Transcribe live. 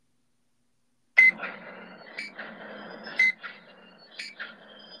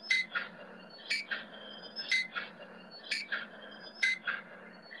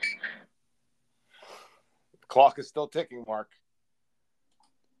clock is still ticking, Mark.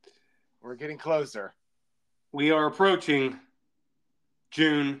 We're getting closer. We are approaching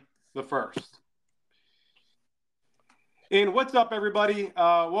June the 1st. And what's up, everybody?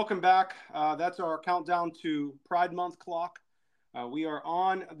 Welcome back. That's our countdown to Pride Month clock. We are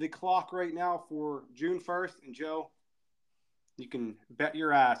on the clock right now for June 1st. And Joe, you can bet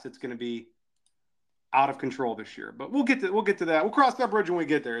your ass it's going to be out of control this year. But we'll get to that. We'll cross that bridge when we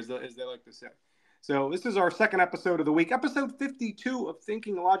get there, as they like to say. So this is our second episode of the week, episode 52 of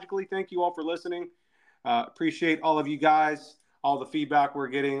Thinking Logically. Thank you all for listening. Appreciate all of you guys, all the feedback we're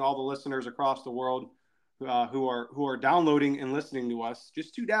getting, all the listeners across the world who are downloading and listening to us.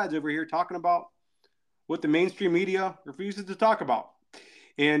 Just two dads over here talking about what the mainstream media refuses to talk about.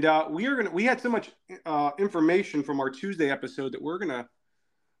 And we had so much information from our Tuesday episode that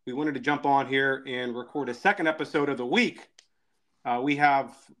we wanted to jump on here and record a second episode of the week. We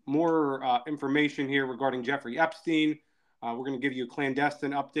have more information here regarding Jeffrey Epstein. We're going to give you a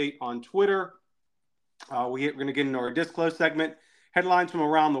clandestine update on Twitter. We're going to get into our Disclose segment, headlines from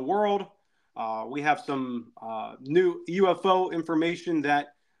around the world. We have some new UFO information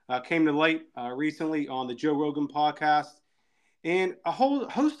that came to light recently on the Joe Rogan podcast, and a whole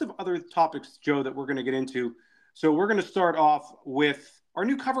host of other topics, Joe, that we're going to get into. So we're going to start off with our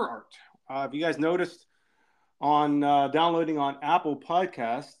new cover art. If you guys noticed, on downloading on Apple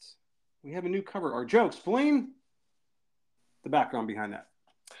Podcasts, we have a new cover art. Joe, explain the background behind that.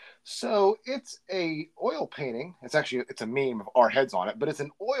 So it's a oil painting. It's a meme of our heads on it, but it's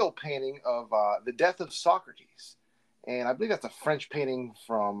an oil painting of the death of Socrates. And I believe that's a French painting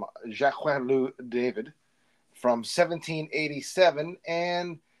from Jacques-Louis David from 1787.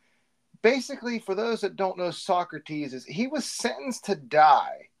 And basically, for those that don't know Socrates, he was sentenced to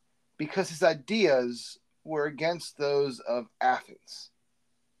die because his ideas were against those of Athens.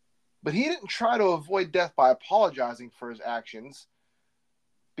 But he didn't try to avoid death by apologizing for his actions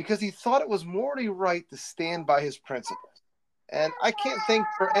because he thought it was morally right to stand by his principles. And I can't think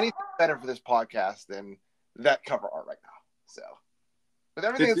for anything better for this podcast than that cover art right now. So, with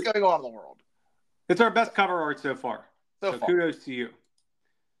everything that's going on in the world. It's our best cover art so far. So far. Kudos to you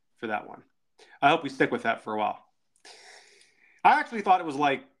for that one. I hope we stick with that for a while. I actually thought it was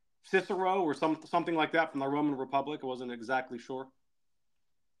like Cicero or something like that from the Roman Republic. I wasn't exactly sure.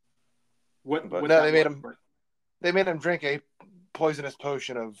 They made him drink a poisonous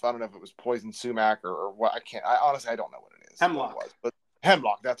potion of, I don't know if it was poison sumac or what. I honestly don't know what it is. Hemlock. But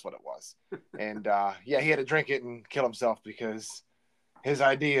hemlock, that's what it was. And he had to drink it and kill himself because his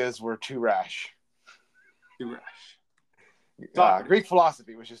ideas were too rash. Greek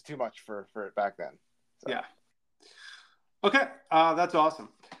philosophy was just too much for it back then. So. Yeah. Okay, that's awesome.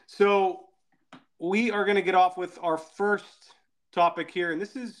 So we are going to get off with our first topic here, and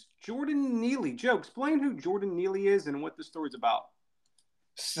this is Jordan Neely. Joe, explain who Jordan Neely is and what the story's about.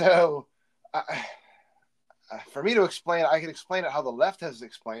 So, for me to explain, I can explain it how the left has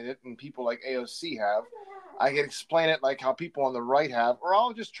explained it, and people like AOC have. I can explain it like how people on the right have, or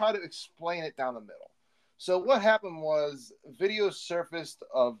I'll just try to explain it down the middle. So what happened was videos surfaced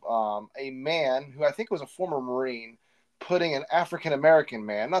of a man who I think was a former Marine putting an African-American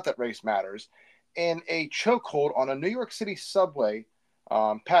man, not that race matters, in a chokehold on a New York City subway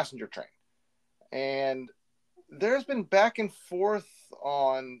passenger train. And there's been back and forth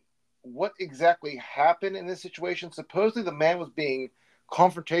on what exactly happened in this situation. Supposedly the man was being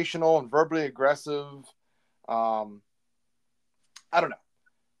confrontational and verbally aggressive. I don't know.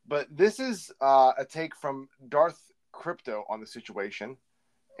 But this is a take from Darth Crypto on the situation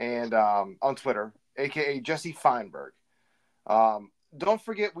and on Twitter, a.k.a. Jesse Feinberg. Don't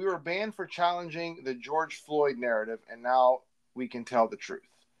forget, we were banned for challenging the George Floyd narrative, and now we can tell the truth.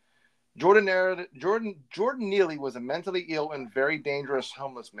 Jordan Neely was a mentally ill and very dangerous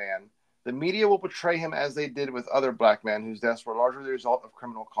homeless man. The media will portray him as they did with other black men whose deaths were largely the result of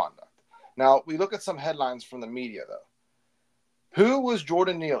criminal conduct. Now, we look at some headlines from the media, though. Who was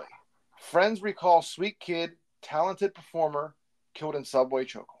Jordan Neely? Friends recall sweet kid, talented performer, killed in subway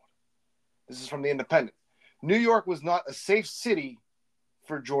chokehold. This is from The Independent. New York was not a safe city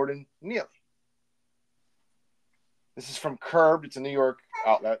for Jordan Neely. This is from Curbed. It's a New York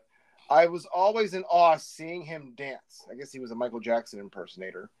outlet. I was always in awe seeing him dance. I guess he was a Michael Jackson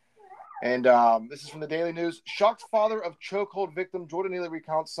impersonator. And this is from the Daily News. Shocked father of chokehold victim Jordan Neely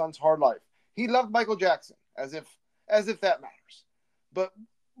recounts son's hard life. He loved Michael Jackson, as if that matters. But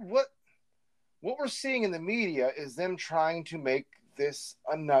what we're seeing in the media is them trying to make this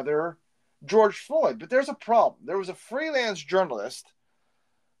another George Floyd. But there's a problem. There was a freelance journalist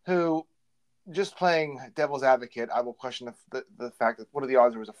who just playing devil's advocate, I will question the fact that what are the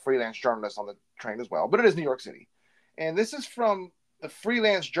odds there was a freelance journalist on the train as well. But it is New York City. And this is from the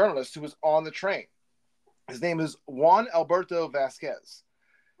freelance journalist who was on the train. His name is Juan Alberto Vasquez.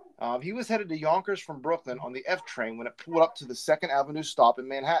 He was headed to Yonkers from Brooklyn on the F train when it pulled up to the 2nd Avenue stop in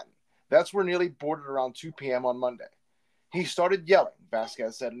Manhattan. That's where Neely boarded around 2 p.m. on Monday. He started yelling,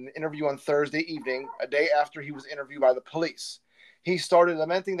 Vasquez said in an interview on Thursday evening, a day after he was interviewed by the police. He started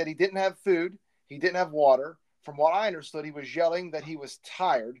lamenting that he didn't have food, he didn't have water. From what I understood, he was yelling that he was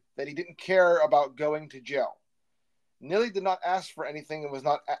tired, that he didn't care about going to jail. Neely did not ask for anything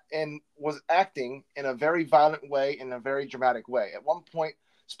and was acting in a very violent way, in a very dramatic way. At one point,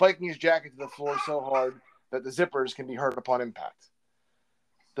 spiking his jacket to the floor so hard that the zippers can be heard upon impact.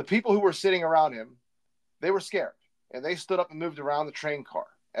 The people who were sitting around him, they were scared, and they stood up and moved around the train car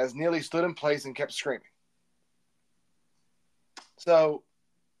as Neely stood in place and kept screaming. So,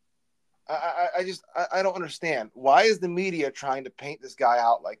 I don't understand. Why is the media trying to paint this guy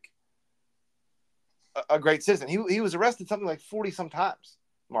out like a great citizen? He was arrested something like 40-some times,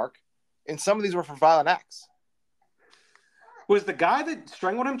 Mark, and some of these were for violent acts. Was the guy that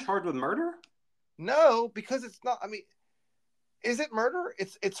strangled him charged with murder? No, because it's not. I mean, is it murder?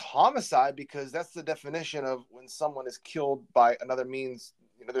 It's homicide, because that's the definition of when someone is killed by another means.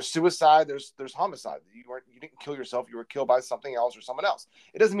 You know, there's suicide, there's homicide. You didn't kill yourself. You were killed by something else or someone else.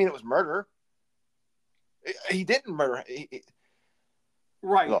 It doesn't mean it was murder. He didn't murder.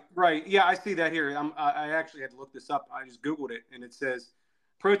 Right. Yeah, I see that here. I actually had to look this up. I just Googled it, and it says,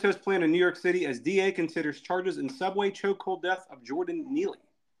 protest plan in New York City as DA considers charges in subway chokehold death of Jordan Neely.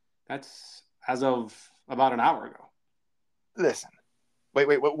 That's as of about an hour ago. Listen.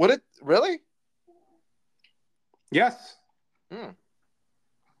 Wait. What? Really? Yes.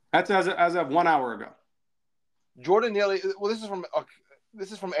 That's as of 1 hour ago. Jordan Neely. Well, this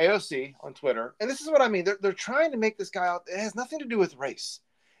is from AOC on Twitter, and this is what I mean. They're trying to make this guy out. It has nothing to do with race.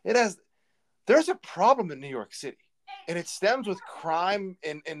 There's a problem in New York City, and it stems with crime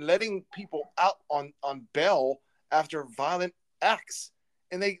and letting people out on bail after violent acts,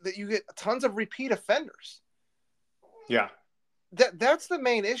 and you get tons of repeat offenders. Yeah. That's the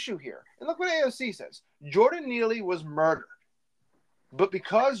main issue here. And look what AOC says. Jordan Neely was murdered. But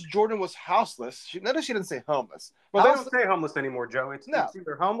because Jordan was houseless, notice she didn't say homeless. Well, they don't say homeless anymore, Joe. It's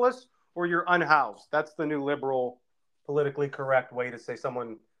either homeless or you're unhoused. That's the new liberal, politically correct way to say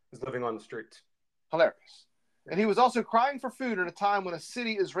someone is living on the streets. Hilarious. And he was also crying for food at a time when a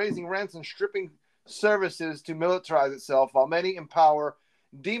city is raising rents and stripping services to militarize itself, while many in power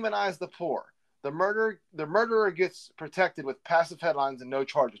demonize the poor. The murderer gets protected with passive headlines and no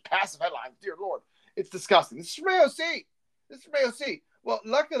charges. Passive headlines, dear Lord. It's disgusting. This is from AOC. Well,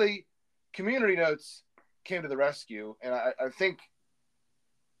 luckily, Community Notes came to the rescue, and I think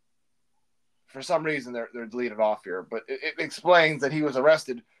for some reason they're deleted off here, but it explains that he was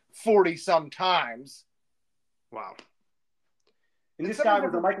arrested 40-some times. Wow. And this guy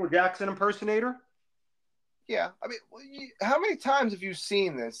was a Michael Jackson impersonator? Yeah. I mean, how many times have you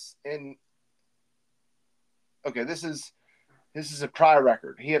seen this Okay, this is a prior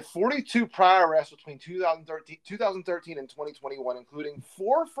record. He had 42 prior arrests between 2013 and 2021, including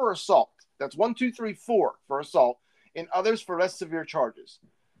 4 for assault. That's 4 for assault, and others for less severe charges.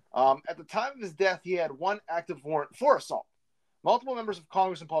 At the time of his death, he had 1 active warrant for assault. Multiple members of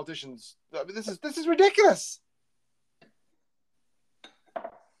Congress and politicians. I mean, this is ridiculous.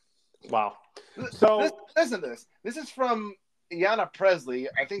 Wow. So listen to this. This is from Ayanna Presley.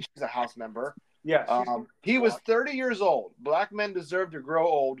 I think she's a House member. Yeah. He was 30 years old. Black men deserve to grow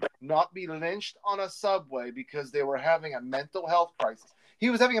old, not be lynched on a subway because they were having a mental health crisis. He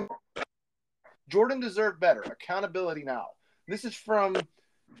was having Jordan deserved better. Accountability now. This is from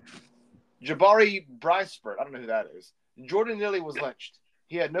Jabari Bricebert. I don't know who that is. Jordan Neely was lynched.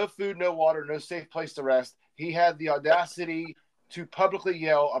 He had no food, no water, no safe place to rest. He had the audacity to publicly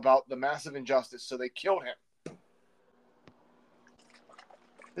yell about the massive injustice, so they killed him.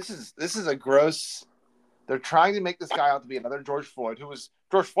 This is a gross. They're trying to make this guy out to be another George Floyd.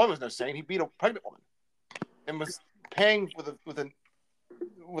 George Floyd was no saint. He beat a pregnant woman and was paying with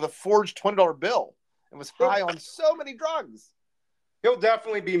a forged $20 bill and was high on so many drugs. He'll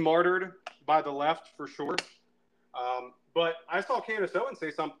definitely be martyred by the left for sure. But I saw Candace Owens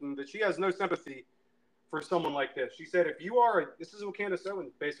say something that she has no sympathy for someone like this. She said, this is what Candace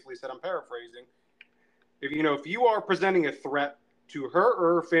Owens basically said, I'm paraphrasing. If you are presenting a threat to her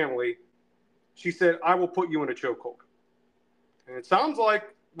or her family, she said, I will put you in a chokehold. And it sounds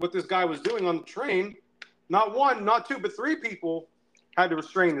like what this guy was doing on the train, not 1, not 2, but 3 people had to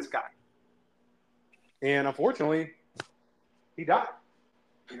restrain this guy. And unfortunately, he died.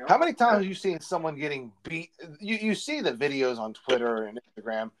 You know? How many times have you seen someone getting beat? You see the videos on Twitter and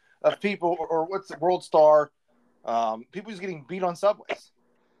Instagram of people, or what's the World Star, people just getting beat on subways.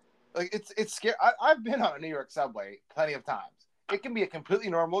 Like it's scary. I've been on a New York subway plenty of times. It can be a completely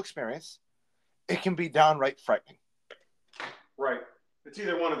normal experience. It can be downright frightening. Right. It's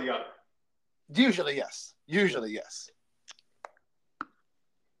either one or the other. Usually, yes. Usually, yes.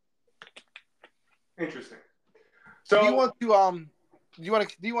 Interesting. So do you want to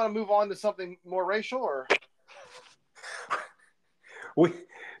do you want to move on to something more racial, or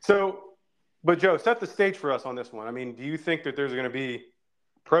but Joe, set the stage for us on this one. I mean, do you think that there's going to be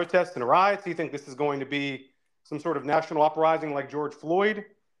protests and riots? Do you think this is going to be some sort of national uprising like George Floyd,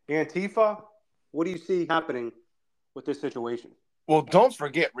 Antifa? What do you see happening with this situation? Well, don't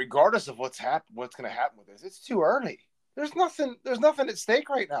forget, regardless of what's going to happen with this, it's too early. There's nothing at stake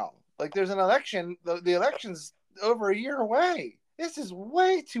right now. Like, there's an election. The election's over a year away. This is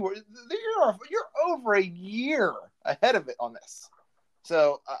way too early. You're over a year ahead of it on this.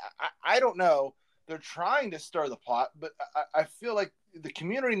 So I don't know. They're trying to stir the pot, but I feel like the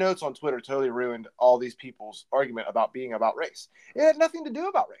community notes on Twitter totally ruined all these people's argument about being about race. It had nothing to do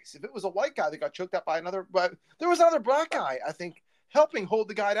about race. If it was a white guy that got choked up by another, but there was another black guy, I think, helping hold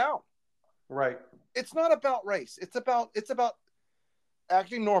the guy down. Right. It's not about race. It's about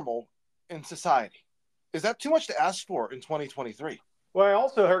acting normal in society. Is that too much to ask for in 2023? Well, I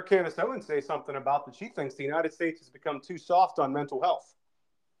also heard Candace Owens say something about that she thinks the United States has become too soft on mental health.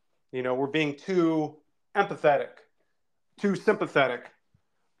 You know, we're being too empathetic, too sympathetic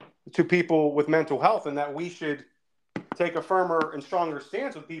to people with mental health, and that we should take a firmer and stronger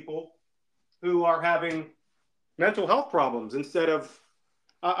stance with people who are having mental health problems instead of,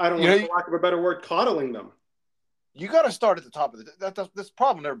 I don't know, for lack of a better word, coddling them. You got to start at the top of this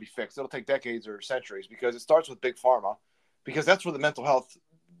problem will never be fixed. It'll take decades or centuries because it starts with big pharma, because that's where the mental health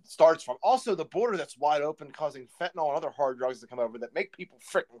starts from. Also, the border that's wide open, causing fentanyl and other hard drugs to come over that make people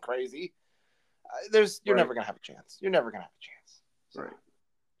freaking crazy. You're never going to have a chance. You're never going to have a chance. So. Right.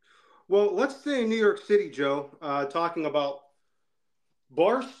 Well, let's stay in New York City, Joe, talking about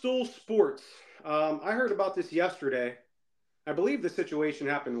Barstool Sports. I heard about this yesterday. I believe the situation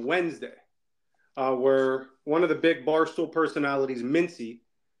happened Wednesday, where one of the big Barstool personalities, Mincy,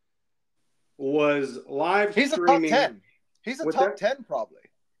 was live streaming. He's a top 10. He's a top 10 probably.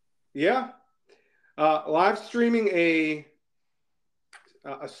 Yeah. Live streaming a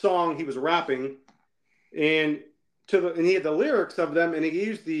song he was rapping, and he had the lyrics of them, and he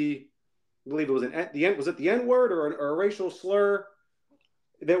used I believe it was the N-word or a racial slur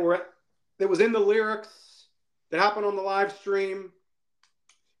that was in the lyrics that happened on the live stream.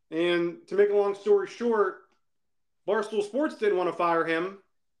 And to make a long story short, Barstool Sports didn't want to fire him.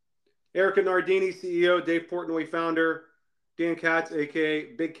 Erica Nardini, CEO, Dave Portnoy, founder, Dan Katz,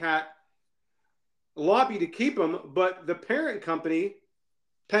 a.k.a. Big Cat, lobbied to keep him, but the parent company,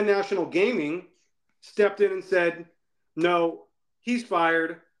 Penn National Gaming, stepped in and said, no, he's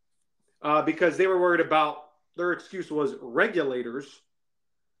fired because they were worried about, their excuse was regulators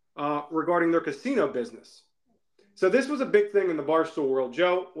regarding their casino business. So this was a big thing in the Barstool world.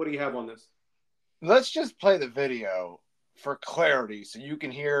 Joe, what do you have on this? Let's just play the video for clarity so you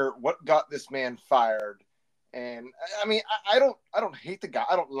can hear what got this man fired. And I mean, I don't hate the guy.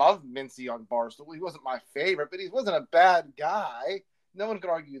 I don't love Mincy on Barstool. He wasn't my favorite, but he wasn't a bad guy. No one could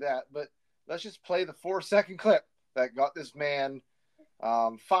argue that. But let's just play the 4-second clip that got this man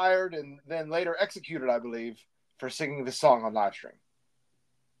fired and then later executed, I believe, for singing this song on live stream.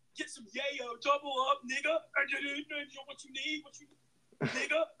 Get some yayo, double up, nigga. What you need,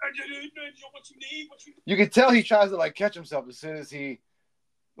 nigga. What you need, You can tell he tries to like catch himself as soon as he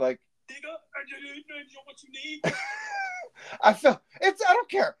like. Nigga, what you need. I don't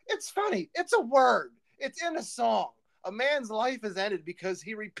care. It's funny. It's a word. It's in a song. A man's life has ended because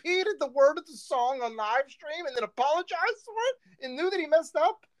he repeated the word of the song on live stream and then apologized for it and knew that he messed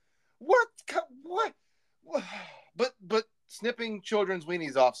up. What? But snipping children's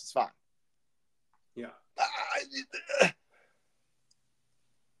weenies off is fine. Yeah.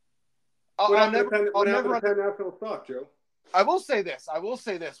 I'll never national thought, Joe. I will say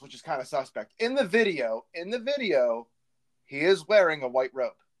this, which is kind of suspect. In the video, he is wearing a white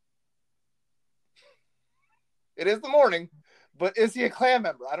robe. It is the morning, but is he a Klan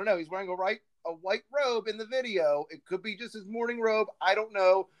member? I don't know. He's wearing a white robe in the video. It could be just his morning robe. I don't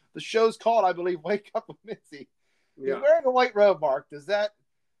know. The show's called, I believe, Wake Up with Mincy. Yeah. He's wearing a white robe, Mark. Does that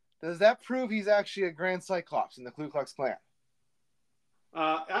prove he's actually a Grand Cyclops in the Ku Klux Klan?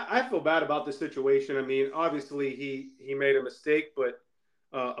 I feel bad about the situation. I mean, obviously he made a mistake, but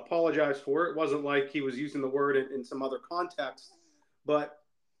apologized for it. It wasn't like he was using the word in some other context. But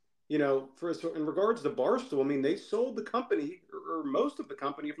in regards to Barstool, I mean, they sold the company or most of the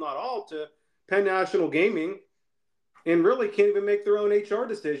company, if not all, to Penn National Gaming, and really can't even make their own HR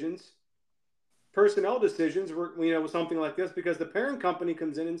decisions, personnel decisions, with something like this, because the parent company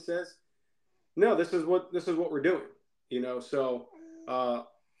comes in and says, no, this is what we're doing. So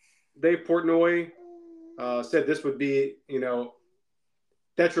Dave Portnoy said this would be,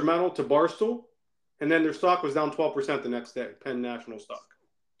 detrimental to Barstool, and then their stock was down 12% the next day, Penn National stock.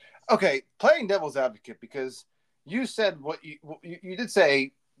 Okay, playing devil's advocate, because you said you did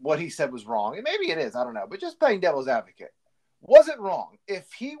say what he said was wrong, and maybe it is, I don't know, but just playing devil's advocate, was it wrong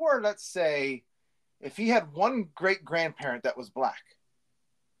if he were, let's say, if he had one great grandparent that was black?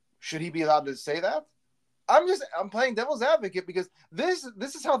 Should he be allowed to say that? I'm playing devil's advocate because this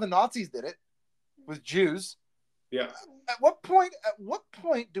is how the Nazis did it with Jews. Yeah. At what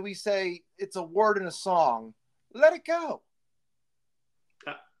point do we say it's a word in a song? Let it go.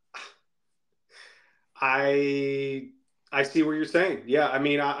 I see what you're saying. Yeah, I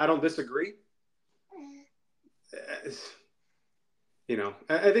mean, I don't disagree. I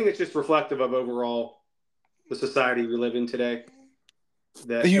think it's just reflective of overall the society we live in today.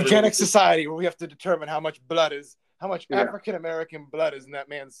 The eugenic society, where we have to determine how much African American blood is in that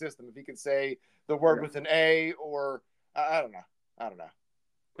man's system. If he can say the word with an A, or I don't know.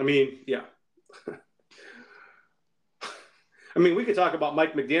 I mean, yeah. I mean, we could talk about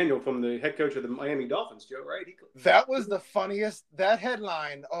Mike McDaniel from the head coach of the Miami Dolphins, Joe, right? That was the funniest. That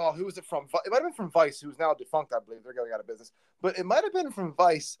headline. Oh, who was it from? It might have been from Vice, who's now defunct, I believe. They're going out of business. But it might have been from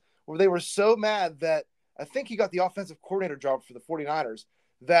Vice, where they were so mad that I think he got the offensive coordinator job for the 49ers,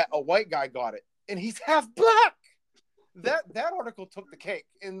 that a white guy got it. And he's half black. That article took the cake.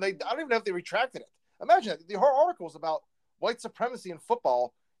 And I don't even know if they retracted it. Imagine that. The whole article is about white supremacy in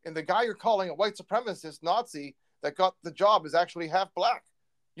football, and the guy you're calling a white supremacist Nazi that got the job is actually half black.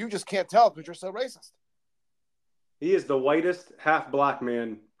 You just can't tell because you're so racist. He is the whitest half black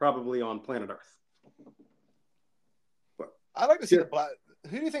man probably on planet Earth. I'd like to see the black.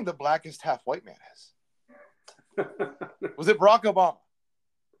 Who do you think the blackest half white man is? Was it Barack Obama?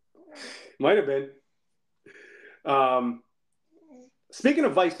 Might have been. Speaking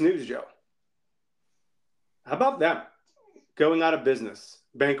of Vice News, Joe, how about them going out of business,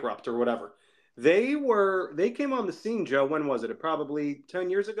 bankrupt or whatever? They came on the scene, Joe. When was it? Probably 10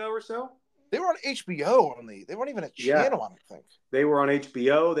 years ago or so. They were on HBO only. They weren't even a channel, I don't think. They were on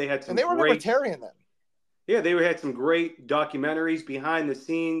HBO. They had some, and they were libertarian then. Yeah, they had some great documentaries behind the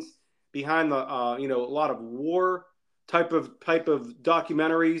scenes, behind the a lot of war type of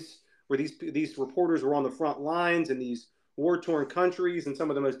documentaries where these reporters were on the front lines in these war-torn countries and some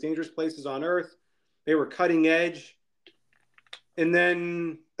of the most dangerous places on earth. They were cutting edge, and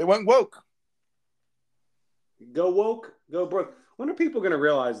then they went woke. Go woke, go broke. When are people going to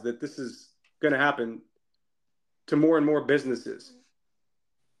realize that this is going to happen to more and more businesses?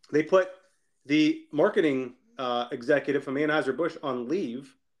 They put the marketing executive from Anheuser-Busch on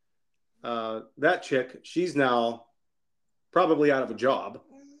leave. That chick, she's now probably out of a job.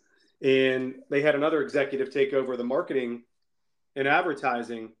 And they had another executive take over the marketing and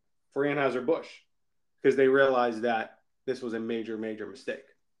advertising for Anheuser-Busch because they realized that this was a major, major mistake.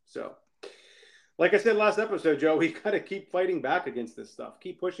 So, like I said last episode, Joe, we got to keep fighting back against this stuff.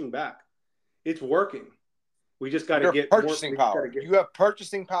 Keep pushing back. It's working. We just got to get purchasing power. You have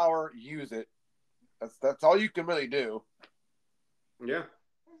purchasing power. Use it. That's all you can really do. Yeah.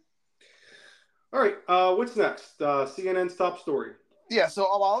 All right. What's next? CNN's top story. Yeah. So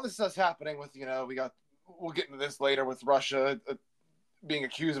all this stuff's happening with we'll get into this later with Russia being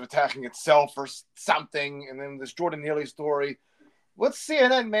accused of attacking itself or something, and then this Jordan Neely story. What's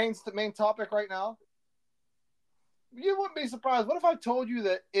CNN main topic right now? You wouldn't be surprised. What if I told you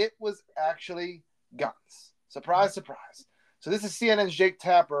that it was actually guns? Surprise, surprise. So this is CNN's Jake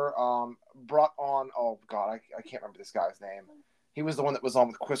Tapper brought on, oh, God, I can't remember this guy's name. He was the one that was on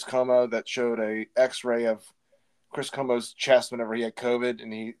with Chris Como that showed a X-ray of Chris Como's chest whenever he had COVID,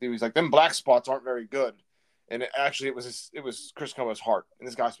 and he was like, them black spots aren't very good. And it was Chris Como's heart, and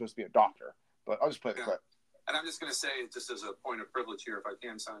this guy's supposed to be a doctor. But I'll just play the clip. And I'm just going to say, just as a point of privilege here, if I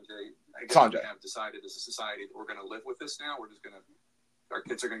can, Sanjay, I guess Sanjay. we have decided as a society that we're going to live with this now. We're just going to, our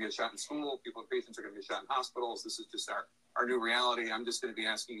kids are going to get shot in school. Patients are going to get shot in hospitals. This is just our new reality. I'm just going to be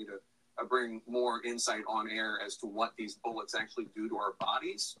asking you to bring more insight on air as to what these bullets actually do to our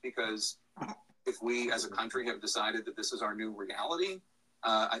bodies. Because if we as a country have decided that this is our new reality,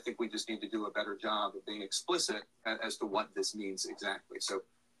 I think we just need to do a better job of being explicit as to what this means exactly.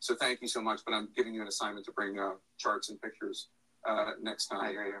 So thank you so much, but I'm giving you an assignment to bring charts and pictures next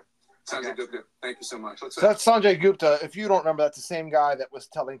time. Sanjay Gupta. Thank you so much. So that's Sanjay Gupta. If you don't remember, that's the same guy that was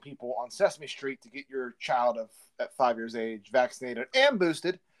telling people on Sesame Street to get your child at 5 years age vaccinated and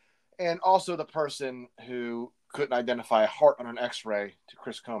boosted, and also the person who couldn't identify a heart on an X-ray to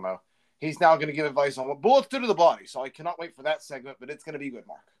Chris Como. He's now going to give advice on what bullets do to the body. So I cannot wait for that segment, but it's going to be good,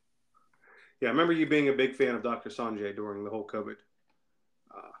 Mark. Yeah, I remember you being a big fan of Dr. Sanjay during the whole COVID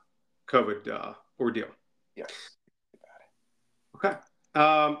ordeal. Yes. Okay.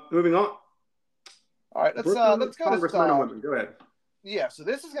 Moving on. All right, let's go to Congressmen and women. Go ahead. Yeah, so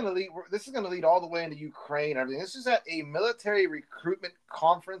this is going to lead all the way into Ukraine and everything. This is at a military recruitment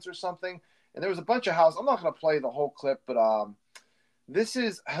conference or something, and there was a bunch of houses. I'm not going to play the whole clip, but this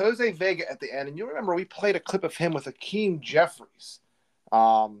is Jose Vega at the end, and you remember we played a clip of him with Hakeem Jeffries,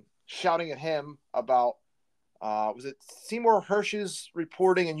 shouting at him about was it Seymour Hersh's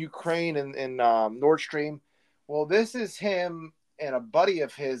reporting in Ukraine and Nord Stream. Well, this is him and a buddy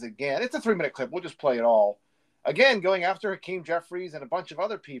of his again. It's a 3-minute clip. We'll just play it all. Again, going after Hakeem Jeffries and a bunch of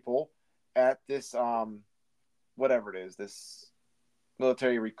other people at this, whatever it is, this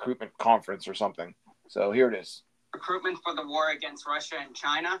military recruitment conference or something. So here it is. Recruitment for the war against Russia and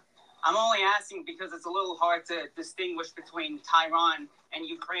China. I'm only asking because it's a little hard to distinguish between Tehran and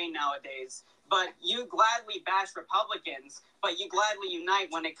Ukraine nowadays. But you gladly bash Republicans, but you gladly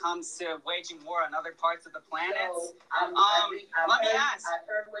unite when it comes to waging war on other parts of the planet. Let me ask.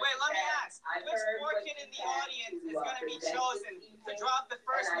 Which poor kid in the audience is going to be chosen to drop the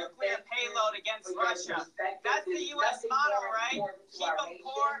first nuclear payload against Russia? That's the U.S. motto, right? Keep them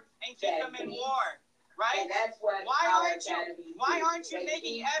poor and keep them in war. Right? Why aren't you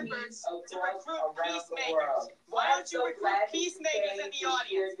making efforts to recruit peacemakers? Why don't you recruit peacemakers in the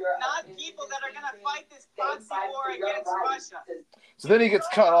audience, not people that are going to fight this proxy war against Russia? So then he gets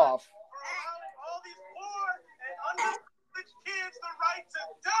cut off. All these poor and underprivileged kids the right to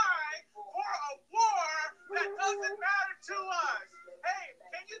die for a war that doesn't matter to us. Hey,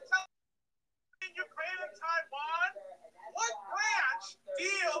 can you tell me in Ukraine and Taiwan? What branch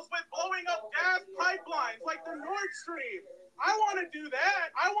deals with blowing up gas pipelines like the Nord Stream? I want to do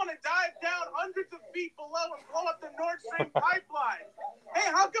that. I want to dive down hundreds of feet below and blow up the Nord Stream pipeline. Hey,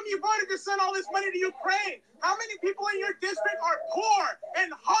 how come you voted to send all this money to Ukraine? How many people in your district are poor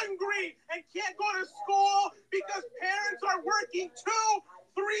and hungry and can't go to school because parents are working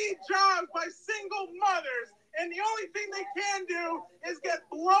 2-3 jobs by single mothers, and the only thing they can do is get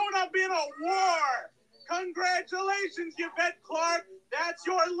blown up in a war? Congratulations, Yvette Clarke. That's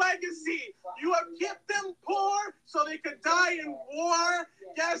your legacy. You have kept them poor so they could die in war.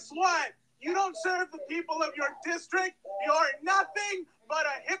 Guess what? You don't serve the people of your district. You are nothing but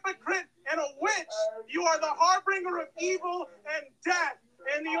a hypocrite and a witch. You are the harbinger of evil and death.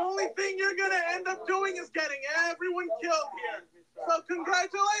 And the only thing you're going to end up doing is getting everyone killed here. So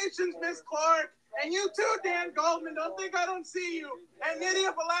congratulations, Miss Clarke. And you too, Dan Goldman. Don't think I don't see you. And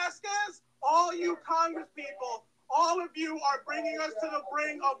Nydia Velasquez. All you Congress people, all of you are bringing us to the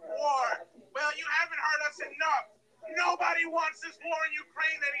brink of war. Well, you haven't heard us enough. Nobody wants this war in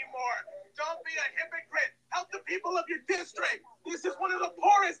Ukraine anymore. Don't be a hypocrite. Help the people of your district. This is one of the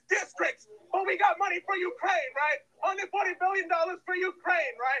poorest districts, but we got money for Ukraine, right? $140 billion for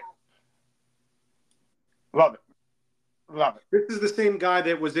Ukraine, right? Love it. Love it. This is the same guy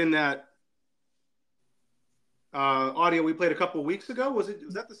that was in that audio we played a couple of weeks ago. Was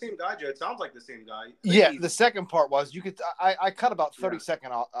that the same guy, Joe? It sounds like the same guy. Yeah, the second part was you could. I cut about 30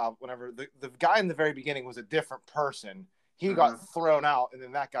 seconds out whenever the guy in the very beginning was a different person. He got thrown out, and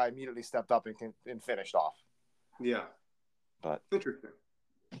then that guy immediately stepped up and finished off. Yeah, but interesting.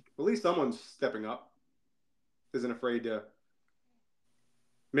 At least someone's stepping up. Isn't afraid to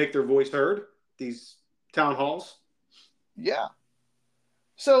make their voice heard. These town halls. Yeah.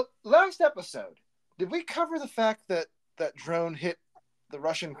 So last episode. Did we cover the fact that that drone hit the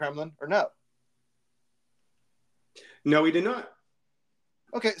Russian Kremlin or no? No, we did not.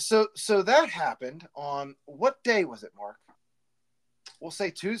 Okay, so that happened on what day was it, Mark? We'll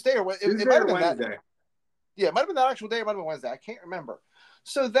say Tuesday or what? Tuesday it might have or been Wednesday. That. Yeah, it might have been that actual day. It might have been Wednesday. I can't remember.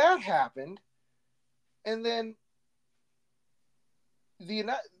 So that happened, and then the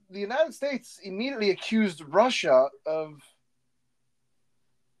United States immediately accused Russia of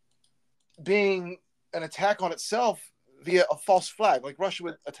being an attack on itself via a false flag, like Russia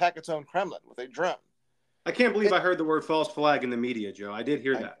would attack its own Kremlin with a drone. I can't believe I heard the word false flag in the media, Joe. I did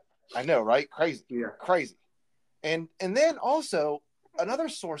hear that. I know, right? Crazy. Yeah. Crazy. And then also another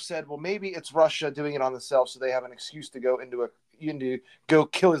source said, well, maybe it's Russia doing it on themselves so they have an excuse to go go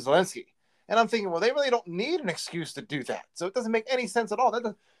kill Zelensky. And I'm thinking, well, they really don't need an excuse to do that. So it doesn't make any sense at all.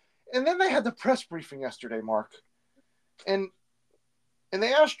 And then they had the press briefing yesterday, Mark. And and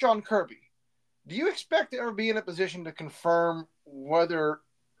they asked John Kirby, do you expect to ever be in a position to confirm whether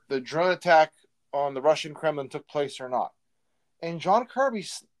the drone attack on the Russian Kremlin took place or not? And John Kirby,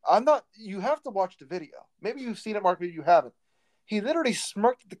 you have to watch the video. Maybe you've seen it, Mark, maybe you haven't. He literally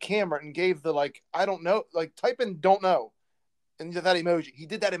smirked at the camera and gave the, like, I don't know, like, type in don't know. And that emoji. He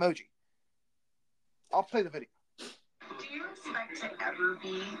did that emoji. I'll play the video. Do you expect to ever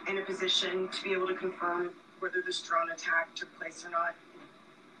be in a position to be able to confirm whether this drone attack took place or not?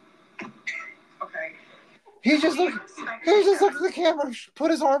 Okay. He just looks at the camera,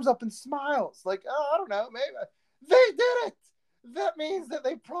 put his arms up and smiles. Like, oh, I don't know, maybe. They did it! That means that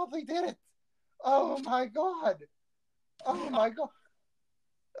they probably did it. Oh, my God. Oh, my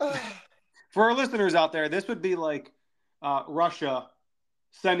God. For our listeners out there, this would be like Russia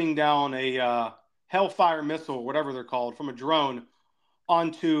sending down a Hellfire missile, whatever they're called, from a drone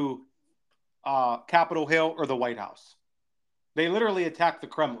onto Capitol Hill or the White House. They literally attacked the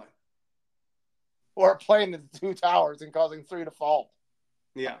Kremlin. Or playing the two towers and causing 3 to fall.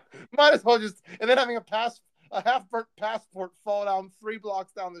 Yeah. Might as well just, and then having a half-burnt passport fall down 3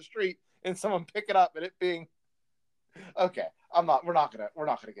 blocks down the street and someone pick it up and it being, okay, we're not gonna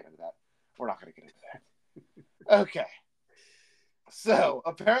get into that. We're not gonna get into that. Okay. So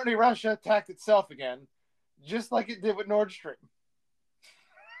apparently Russia attacked itself again, just like it did with Nord Stream.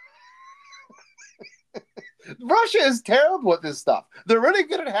 Russia is terrible at this stuff. They're really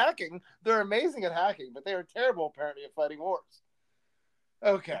good at hacking. They're amazing at hacking, but they are terrible, apparently, at fighting wars.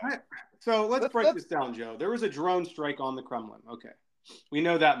 Okay. So let's break this down, Joe. There was a drone strike on the Kremlin. Okay. We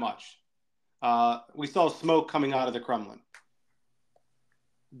know that much. We saw smoke coming out of the Kremlin.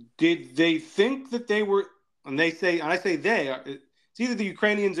 Did they think that they were, and I say they, it's either the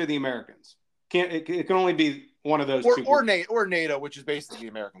Ukrainians or the Americans. It can only be one of those two. Or NATO, which is basically the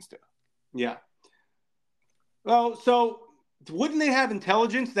Americans too. Yeah. Well, so wouldn't they have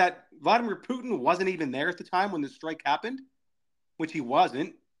intelligence that Vladimir Putin wasn't even there at the time when the strike happened? Which he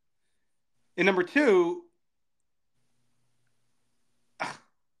wasn't. And number two,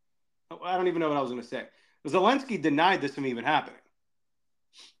 I don't even know what I was going to say. Zelensky denied this from even happening.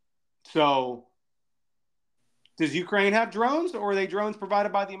 So does Ukraine have drones, or are they drones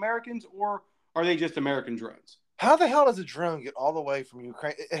provided by the Americans, or are they just American drones? How the hell does a drone get all the way from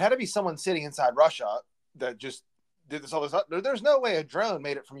Ukraine? It had to be someone sitting inside Russia that just did this all this. There's no way a drone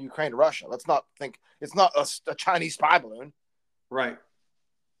made it from Ukraine to Russia. Let's not think it's not a Chinese spy balloon. Right.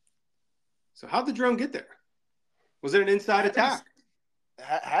 So how'd the drone get there? Was it an inside attack?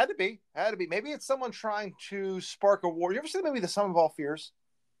 Had to be. Maybe it's someone trying to spark a war. You ever see the movie The Sum of All Fears?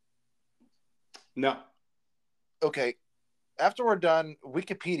 No. Okay. After we're done,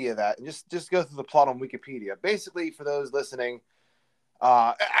 Wikipedia that, and just go through the plot on Wikipedia. Basically, for those listening,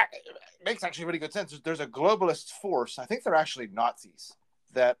 it makes actually really good sense. There's a globalist force. I think they're actually Nazis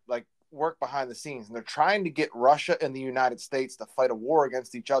that like work behind the scenes, and they're trying to get Russia and the United States to fight a war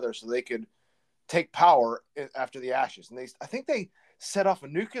against each other so they could take power after the ashes. And I think they set off a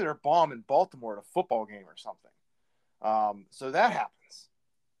nuclear bomb in Baltimore at a football game or something. So that happens,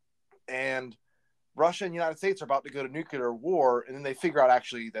 and Russia and the United States are about to go to nuclear war, and then they figure out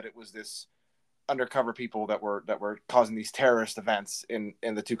actually that it was this undercover people that were causing these terrorist events in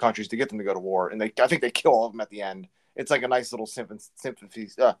the two countries to get them to go to war. And I think they kill all of them at the end. It's like a nice little symphony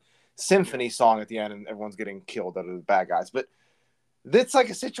song at the end, and everyone's getting killed out of the bad guys. But it's like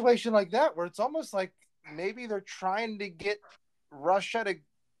a situation like that where it's almost like maybe they're trying to get Russia to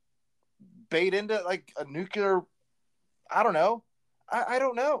bait into like a nuclear. I don't know. I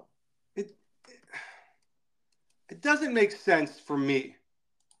don't know. It doesn't make sense for me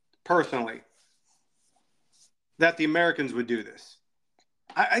personally that the Americans would do this.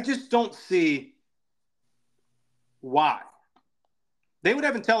 I just don't see why. They would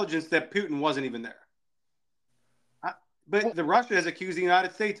have intelligence that Putin wasn't even there. But Russia has accused the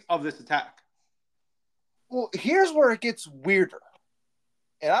United States of this attack. Well, here's where it gets weirder.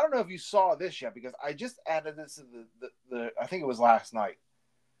 And I don't know if you saw this yet, because I just added this to the I think it was last night.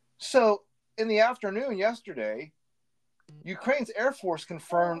 So in the afternoon yesterday, Ukraine's Air Force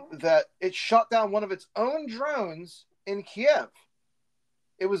confirmed that it shot down one of its own drones in Kiev.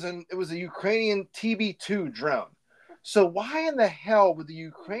 It was a Ukrainian TB2 drone. So why in the hell would the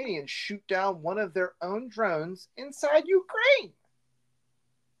Ukrainians shoot down one of their own drones inside Ukraine?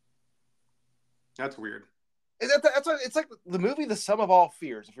 That's weird. It's like the movie The Sum of All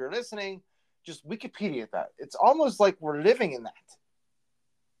Fears. If you're listening, just Wikipedia that. It's almost like we're living in that.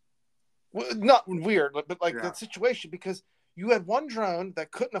 Well, not weird, but like that situation, because you had one drone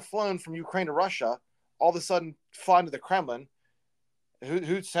that couldn't have flown from Ukraine to Russia all of a sudden fly into the Kremlin.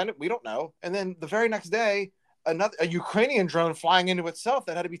 Who sent it? We don't know. And then the very next day, a Ukrainian drone flying into itself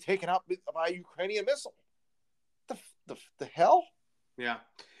that had to be taken out by a Ukrainian missile. The hell? Yeah.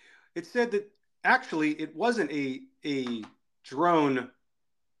 It said that actually it wasn't a drone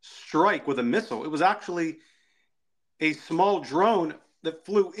strike with a missile. It was actually a small drone that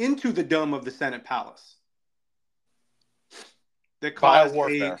flew into the dome of the Senate Palace that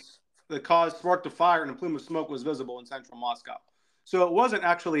sparked a fire, and a plume of smoke was visible in central Moscow. So it wasn't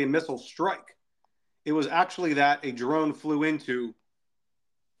actually a missile strike. It was actually that a drone flew into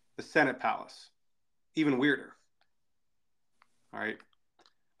the Senate Palace. Even weirder. All right.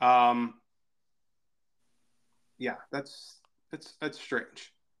 Yeah, that's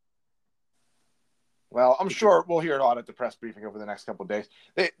strange. Well, I'm sure we'll hear it on at the press briefing over the next couple of days.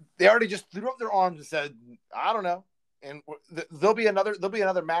 They already just threw up their arms and said, I don't know. And there'll be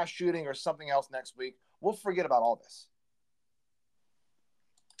another mass shooting or something else next week. We'll forget about all this.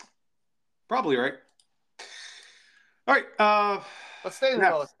 Probably right. All right. Let's stay in the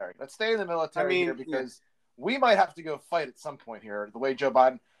military. Let's stay in the military here because we might have to go fight at some point here. The way Joe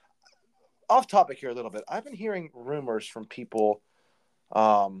Biden. Off topic here a little bit. I've been hearing rumors from people,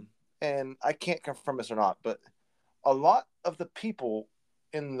 and I can't confirm this or not, but a lot of the people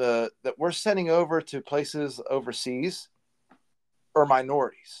that we're sending over to places overseas are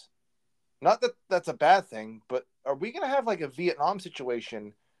minorities. Not that that's a bad thing, but are we going to have like a Vietnam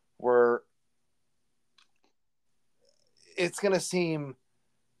situation where it's going to seem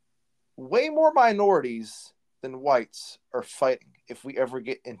way more minorities than whites are fighting if we ever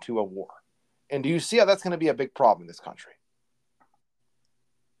get into a war? And do you see how that's going to be a big problem in this country?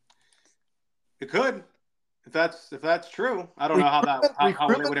 It could. If that's true, I don't know how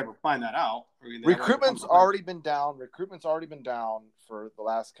they would ever find that out. Recruitment's already been down. Recruitment's already been down for the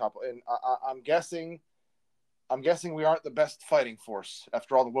last couple. And I'm guessing we aren't the best fighting force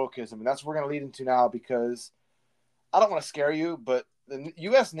after all the wokeism, and that's what we're going to lead into now. Because I don't want to scare you, but the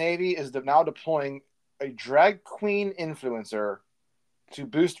U.S. Navy is now deploying a drag queen influencer to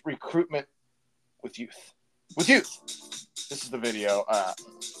boost recruitment with youth. This is the video.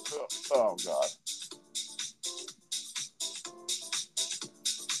 Oh God.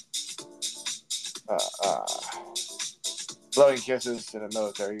 Blowing kisses in a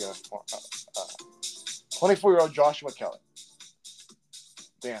military uniform. 24-year-old Joshua Kelly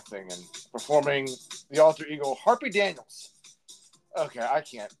dancing and performing the alter ego Harpy Daniels. Okay, I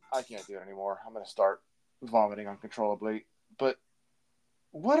can't do it anymore. I'm gonna start vomiting uncontrollably. But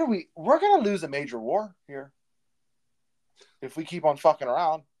we're gonna lose a major war here if we keep on fucking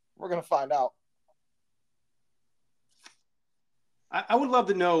around. We're gonna find out. I would love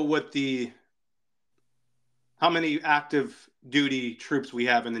to know how many active duty troops we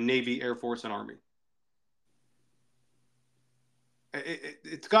have in the Navy, Air Force, and Army.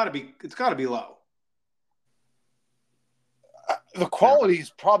 It's got to be low. The quality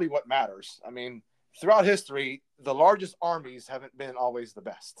is probably what matters. I mean, throughout history, the largest armies haven't been always the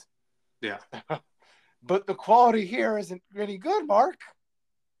best. Yeah. But the quality here isn't any good, Mark.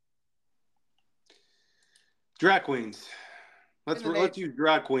 Drag queens. Let's use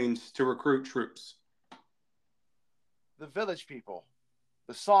drag queens to recruit troops. The Village People,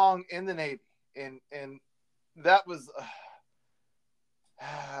 the song in the Navy, and that was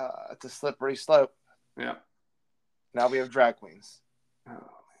it's a slippery slope. Yeah. Now we have drag queens. Oh man.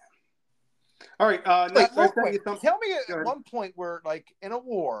 All right. Next, tell me at one point where, like, in a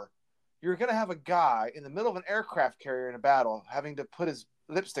war, you're gonna have a guy in the middle of an aircraft carrier in a battle having to put his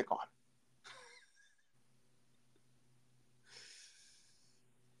lipstick on.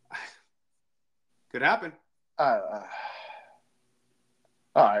 Could happen. All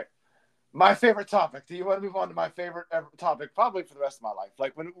right. My favorite topic. Do you want to move on to my favorite topic? Probably for the rest of my life.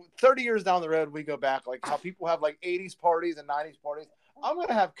 Like, when 30 years down the road, we go back, like how people have like 80s parties and 90s parties. I'm going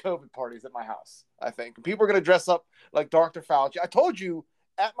to have COVID parties at my house, I think. People are going to dress up like Dr. Fauci. I told you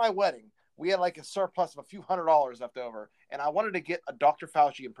at my wedding, we had like a surplus of a few $100s left over. And I wanted to get a Dr.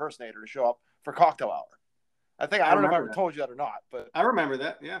 Fauci impersonator to show up for cocktail hour. I don't know if I ever told you that or not, but I remember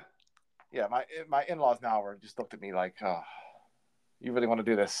that. Yeah. Yeah. My in-laws now just looked at me like, oh, you really want to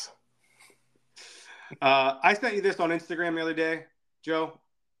do this? I sent you this on Instagram the other day. Joe,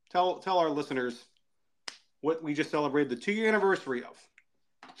 tell our listeners what we just celebrated the 2-year anniversary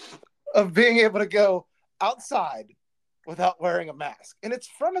of being able to go outside without wearing a mask. And it's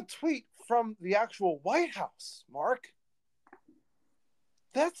from a tweet from the actual White House, Mark.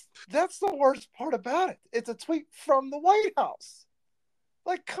 That's the worst part about it. It's a tweet from the White House.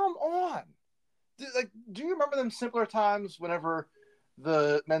 Like, come on. Do you remember them simpler times whenever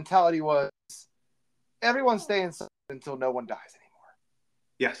the mentality was everyone stay inside until no one dies anymore?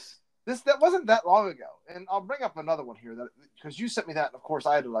 Yes. That wasn't that long ago. And I'll bring up another one here that because you sent me that, and of course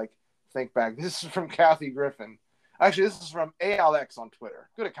I had to like think back. This is from Kathy Griffin. Actually, this is from ALX on Twitter.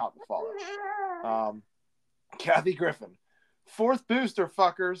 Good account to follow. Kathy Griffin. 4th booster,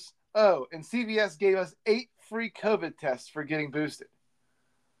 fuckers. Oh, and CVS gave us 8 free COVID tests for getting boosted.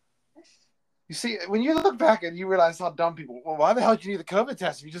 You see, when you look back and you realize how dumb people, well, why the hell did you need the COVID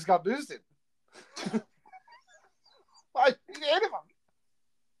test if you just got boosted? Why you need 8 of them?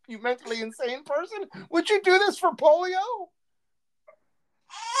 You mentally insane person? Would you do this for polio?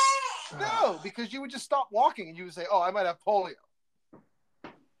 No, because you would just stop walking and you would say, oh, I might have polio.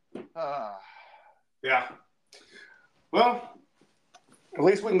 Yeah. Well, at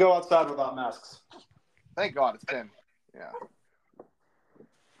least we can go outside without masks. Thank God it's been. Yeah.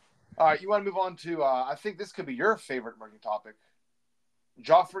 All right, you want to move on to, I think this could be your favorite emerging topic,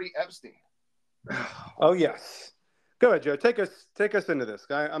 Jeffrey Epstein. Oh, yes. Go ahead, Joe. Take us into this.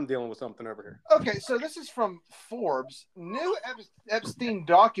 I'm dealing with something over here. Okay, so this is from Forbes. New Epstein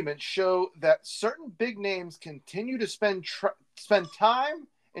documents show that certain big names continue to spend time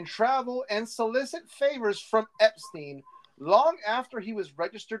and travel and solicit favors from Epstein long after he was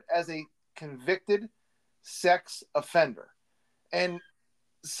registered as a convicted sex offender. And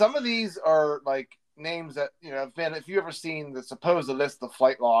some of these are like names that, have been, if you ever seen the supposed list of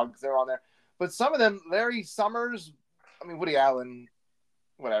flight logs, they're on there. But some of them, Larry Summers, Woody Allen,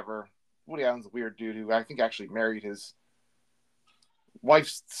 whatever. Woody Allen's a weird dude who I think actually married his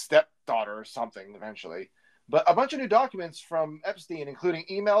wife's stepdaughter or something eventually. But a bunch of new documents from Epstein, including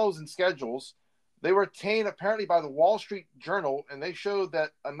emails and schedules, they were obtained apparently by the Wall Street Journal, and they showed that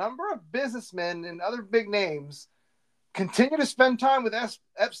a number of businessmen and other big names continue to spend time with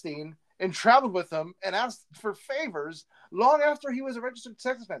Epstein and traveled with him and asked for favors long after he was a registered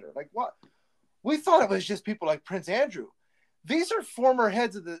sex offender. Like, what? We thought it was just people like Prince Andrew. These are former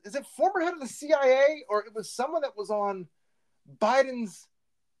heads of is it former head of the CIA, or it was someone that was on Biden's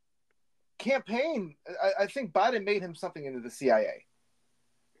campaign? I think Biden made him something into the CIA.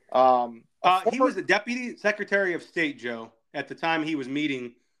 He was the Deputy Secretary of State, Joe, at the time he was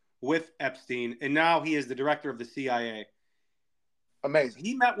meeting with Epstein, and now he is the director of the CIA. Amazing.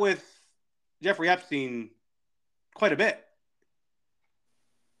 He met with Jeffrey Epstein quite a bit.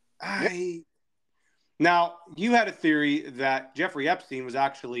 Now, you had a theory that Jeffrey Epstein was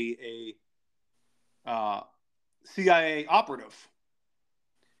actually a CIA operative,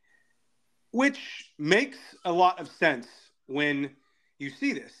 which makes a lot of sense when you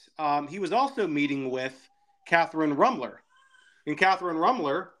see this. He was also meeting with Catherine Rumler, and Catherine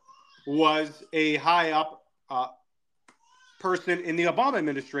Rumler was a high-up person in the Obama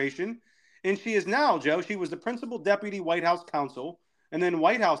administration, and she is now, Joe, she was the principal deputy White House counsel, and then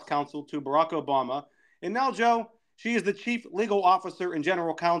White House counsel to Barack Obama. And now, Joe, she is the chief legal officer and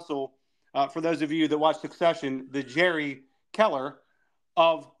general counsel, for those of you that watch Succession, the Jerry Keller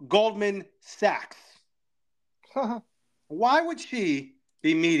of Goldman Sachs. Why would she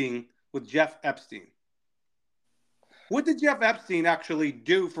be meeting with Jeff Epstein? What did Jeff Epstein actually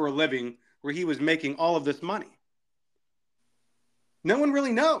do for a living where he was making all of this money? No one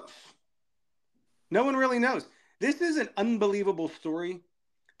really knows. No one really knows. This is an unbelievable story.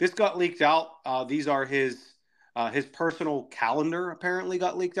 This got leaked out. These are his personal calendar apparently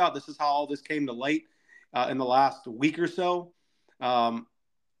got leaked out. This is how all this came to light in the last week or so.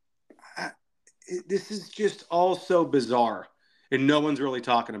 This is just all so bizarre, and no one's really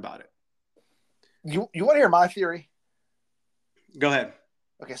talking about it. You want to hear my theory? Go ahead.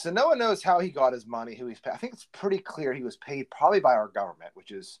 Okay, so no one knows how he got his money, who he's paid. I think it's pretty clear he was paid probably by our government,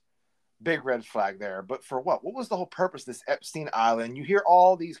 which is big red flag there. But for what? What was the whole purpose of this Epstein Island? You hear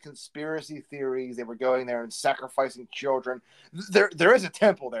all these conspiracy theories. They were going there and sacrificing children. There is a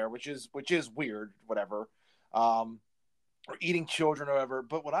temple there, which is weird, whatever. Or eating children or whatever.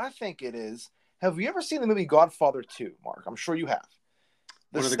 But what I think it is, have you ever seen the movie Godfather 2, Mark? I'm sure you have.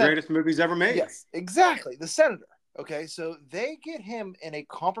 One of the greatest movies ever made. Yes, exactly. The senator. Okay, so they get him in a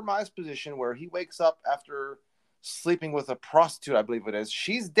compromised position where he wakes up after sleeping with a prostitute, I believe it is.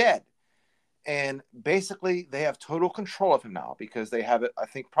 She's dead. And basically, they have total control of him now because they have it, I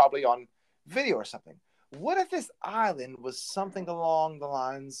think, probably on video or something. What if this island was something along the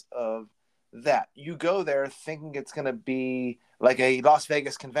lines of that? You go there thinking it's going to be like a Las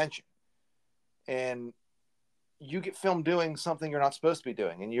Vegas convention. And you get filmed doing something you're not supposed to be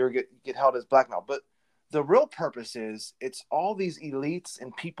doing. And you get held as blackmail. But the real purpose is it's all these elites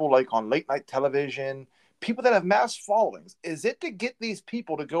and people like on late night television, people that have mass followings. Is it to get these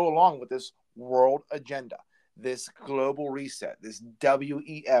people to go along with this world agenda, this global reset, this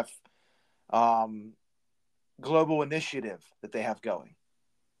WEF global initiative that they have going?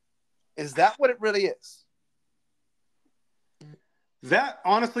 Is that what it really is? That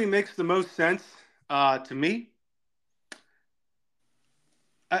honestly makes the most sense to me.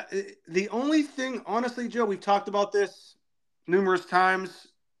 The only thing, honestly, Joe, we've talked about this numerous times.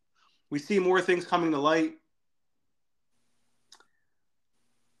 We see more things coming to light.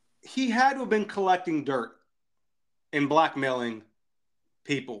 He had to have been collecting dirt and blackmailing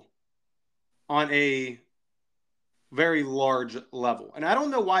people on a very large level. And I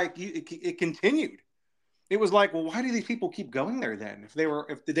don't know why it continued. It was like, well, why do these people keep going there then?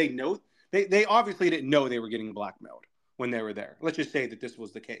 Did they know? They obviously didn't know they were getting blackmailed when they were there. Let's just say that this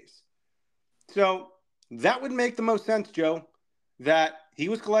was the case. So that would make the most sense, Joe, that he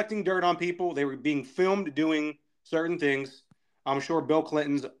was collecting dirt on people. They were being filmed doing certain things. I'm sure Bill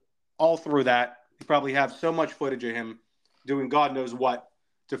Clinton's all through that. They probably have so much footage of him doing God knows what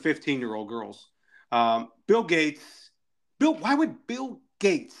to 15-year-old girls. Bill Gates. Why would Bill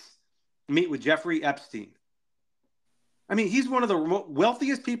Gates meet with Jeffrey Epstein? I mean, he's one of the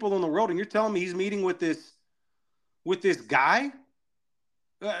wealthiest people in the world, and you're telling me he's meeting with this guy?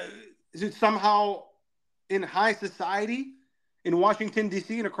 Is it somehow in high society in Washington,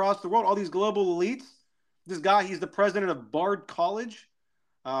 D.C. and across the world, all these global elites? This guy, he's the president of Bard College.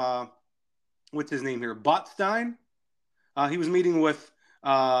 What's his name here? Botstein. He was meeting with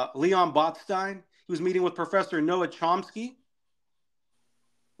Leon Botstein. He was meeting with Professor Noah Chomsky.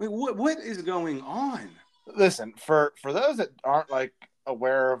 I mean, what is going on? Listen, for those that aren't like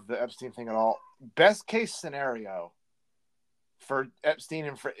aware of the Epstein thing at all, best case scenario for Epstein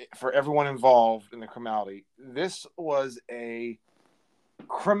and for everyone involved in the criminality, this was a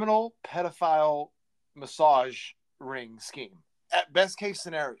criminal pedophile massage ring scheme. At best case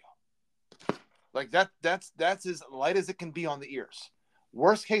scenario. Like that's as light as it can be on the ears.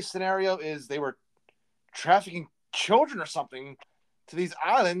 Worst case scenario is they were trafficking children or something to these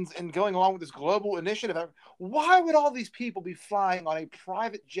islands and going along with this global initiative. Why would all these people be flying on a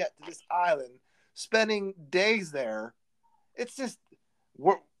private jet to this island, spending days there? It's just,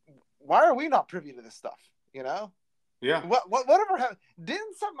 why are we not privy to this stuff? You know? Yeah. Whatever happened?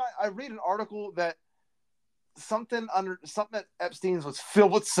 Didn't I read an article that something at Epstein's was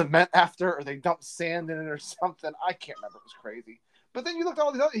filled with cement after, or they dumped sand in it or something? I can't remember. It was crazy. But then you looked at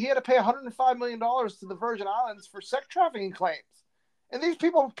all these other, he had to pay $105 million to the Virgin Islands for sex trafficking claims. And these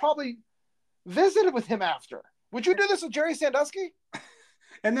people probably visited with him after. Would you do this with Jerry Sandusky?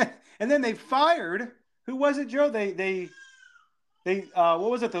 And then they fired, who was it, Joe? They what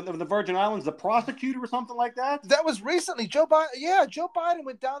was it? The Virgin Islands, the prosecutor or something like that? That was recently. Joe Biden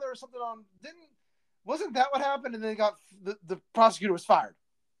went down there or something wasn't that what happened? And then the prosecutor was fired.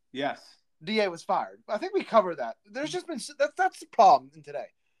 Yes. DA was fired. I think we covered that. There's just been that's the problem in today.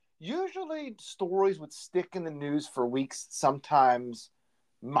 Usually stories would stick in the news for weeks, sometimes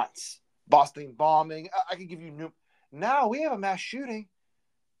months. Boston bombing. I can give you now we have a mass shooting.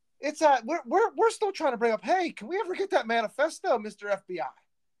 It's we're still trying to bring up, hey, can we ever get that manifesto, Mr. FBI?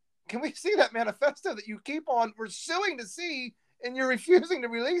 Can we see that manifesto that you keep on pursuing to see and you're refusing to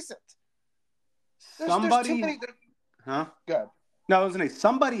release it? There's too many. Huh? Good. No, isn't it?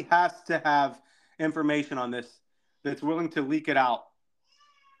 Somebody has to have information on this that's willing to leak it out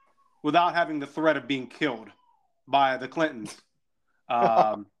without having the threat of being killed by the Clintons.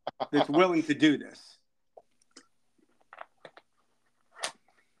 That's willing to do this.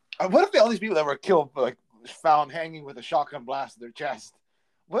 What if all these people that were killed, like found hanging with a shotgun blast in their chest?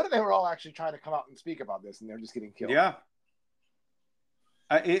 What if they were all actually trying to come out and speak about this, and they're just getting killed? Yeah.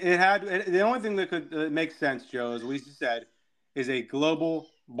 The only thing that could make sense, Joe, as Lisa said, is a global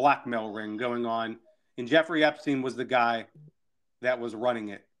blackmail ring going on, and Jeffrey Epstein was the guy that was running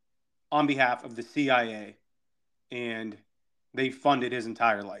it on behalf of the CIA, and they funded his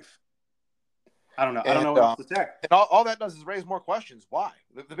entire life. I don't know. I don't know what else to say. And all that does is raise more questions. Why?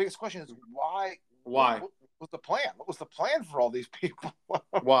 The biggest question is why? Why? What was the plan? What was the plan for all these people?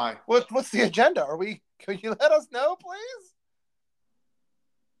 Why? What's the agenda? Can you let us know, please?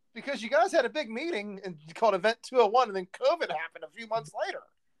 Because you guys had a big meeting and called Event 201, and then COVID happened a few months later.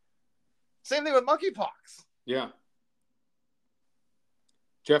 Same thing with monkeypox. Yeah.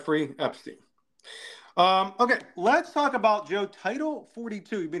 Jeffrey Epstein. Okay, let's talk about, Joe, Title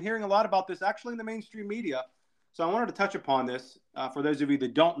 42. You've been hearing a lot about this actually in the mainstream media. So I wanted to touch upon this for those of you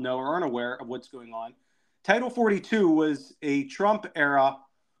that don't know or aren't aware of what's going on. Title 42 was a Trump-era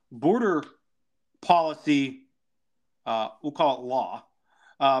border policy, we'll call it law,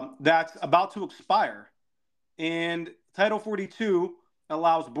 that's about to expire. And Title 42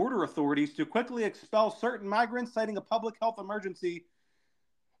 allows border authorities to quickly expel certain migrants citing a public health emergency.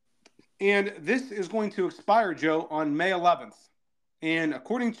 And this is going to expire, Joe, on May 11th. And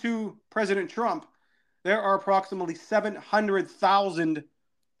according to President Trump, there are approximately 700,000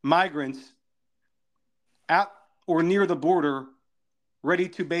 migrants at or near the border ready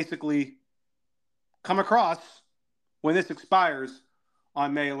to basically come across when this expires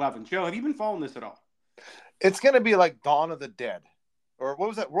on May 11th. Joe, have you been following this at all? It's going to be like Dawn of the Dead. Or what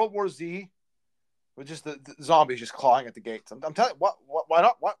was that? World War Z? With just the zombies just clawing at the gates. I'm telling you, why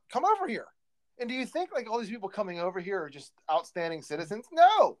not? What? Come over here. And do you think like all these people coming over here are just outstanding citizens?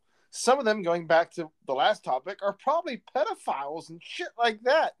 No. Some of them, going back to the last topic, are probably pedophiles and shit like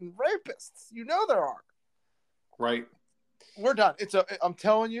that and rapists. You know there are. Right. We're done. I'm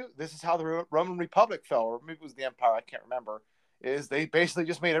telling you, this is how the Roman Republic fell, or maybe it was the Empire, I can't remember, is they basically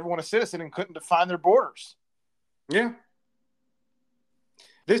just made everyone a citizen and couldn't define their borders. Yeah.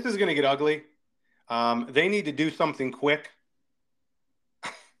 This is going to get ugly. They need to do something quick.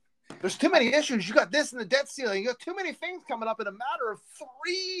 There's too many issues. You got this and the debt ceiling. You got too many things coming up in a matter of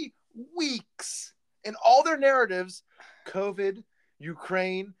 3 weeks. In all their narratives, COVID,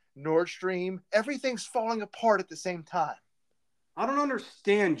 Ukraine, Nord Stream, everything's falling apart at the same time. I don't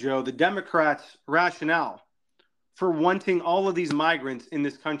understand, Joe, the Democrats' rationale for wanting all of these migrants in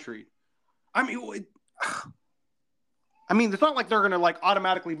this country. I mean, it's not like they're going to like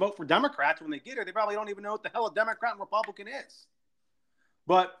automatically vote for Democrats when they get here. They probably don't even know what the hell a Democrat and Republican is.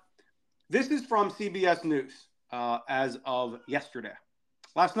 But this is from CBS News as of yesterday.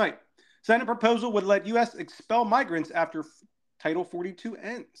 Last night, Senate proposal would let U.S. expel migrants after Title 42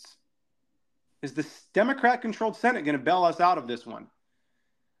 ends. Is the Democrat-controlled Senate going to bail us out of this one?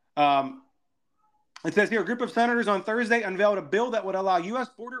 It says here, a group of senators on Thursday unveiled a bill that would allow U.S.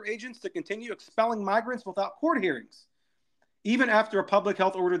 border agents to continue expelling migrants without court hearings, even after a public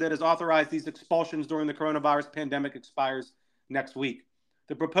health order that has authorized these expulsions during the coronavirus pandemic expires next week.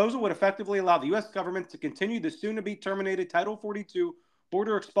 The proposal would effectively allow the U.S. government to continue the soon-to-be terminated Title 42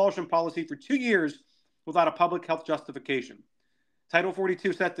 border expulsion policy for 2 years without a public health justification. Title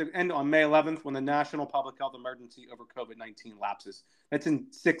 42 set to end on May 11th when the national public health emergency over COVID-19 lapses. That's in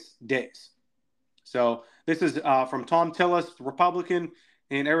 6 days. So this is from Tom Tillis, Republican,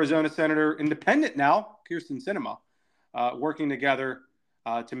 and Arizona Senator, independent now, Kyrsten Sinema, working together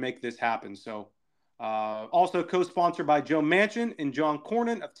to make this happen. So also co-sponsored by Joe Manchin and John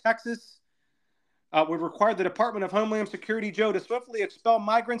Cornyn of Texas, would require the Department of Homeland Security, Joe, to swiftly expel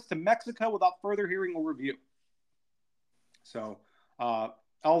migrants to Mexico without further hearing or review. So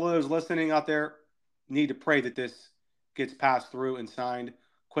all those listening out there need to pray that this gets passed through and signed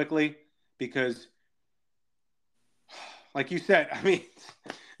quickly, because like you said, I mean,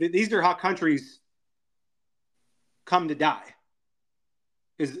 these are how countries come to die,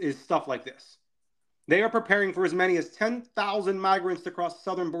 is stuff like this. They are preparing for as many as 10,000 migrants to cross the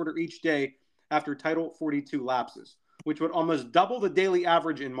southern border each day after Title 42 lapses, which would almost double the daily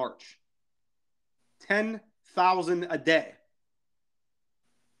average in March. 10,000 a day.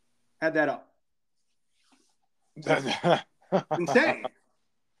 Add that up. Insane.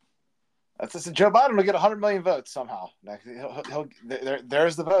 That's just Joe Biden will get 100 million votes somehow.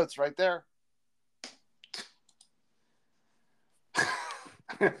 There's the votes right there.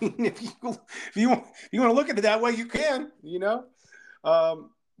 I mean, if you want to look at it that way, you can. You know,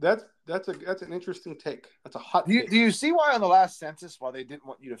 that's an interesting take. That's a hot. Do you see why on the last census why they didn't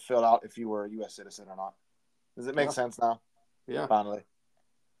want you to fill out if you were a U.S. citizen or not? Does it make sense now? Yeah. Finally.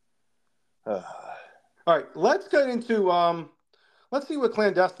 All right, let's get into let's see what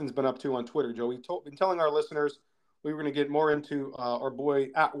Clandestine's been up to on Twitter, Joe. We've been telling our listeners we were going to get more into our boy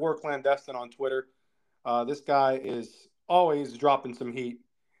at War Clandestine on Twitter. This guy is always dropping some heat,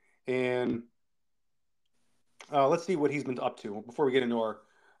 and let's see what he's been up to before we get into our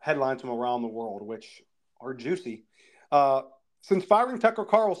headlines from around the world, which are juicy. Since firing Tucker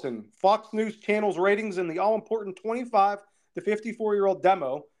Carlson, Fox News Channel's ratings in the all-important 25 to 54-year-old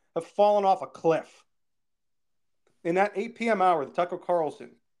demo have fallen off a cliff. In that 8 p.m. hour, the Tucker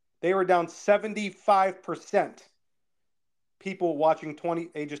Carlson, they were down 75%. People watching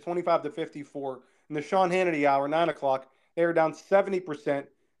ages 25 to 54. In the Sean Hannity hour, 9 o'clock, they were down 70%.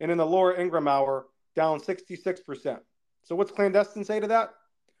 And in the Laura Ingraham hour, down 66%. So what's Clandestine say to that?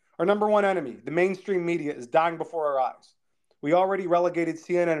 Our number one enemy, the mainstream media, is dying before our eyes. We already relegated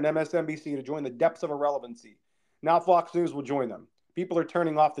CNN and MSNBC to join the depths of irrelevancy. Now Fox News will join them. People are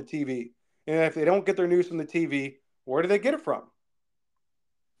turning off the TV. And if they don't get their news from the TV, where do they get it from?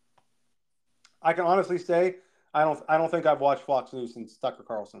 I can honestly say I don't think I've watched Fox News since Tucker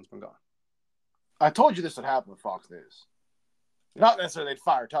Carlson's been gone. I told you this would happen with Fox News. Not necessarily they'd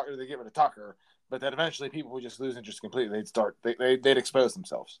fire Tucker, they'd give it to Tucker, but that eventually people would just lose interest completely. They'd expose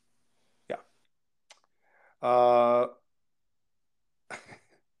themselves. Yeah.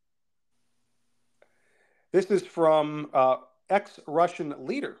 This is from ex-Russian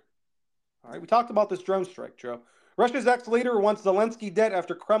leader. All right, we talked about this drone strike, Joe. Russia's ex-leader wants Zelensky dead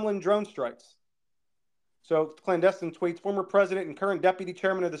after Kremlin drone strikes. So, clandestine tweets, former president and current deputy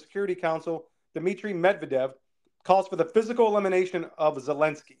chairman of the Security Council, Dmitry Medvedev, calls for the physical elimination of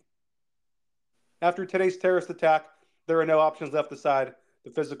Zelensky. After today's terrorist attack, there are no options left aside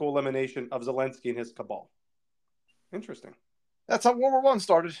the physical elimination of Zelensky and his cabal. Interesting. That's how World War I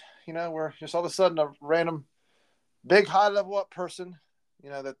started, where just all of a sudden a random big high level up person,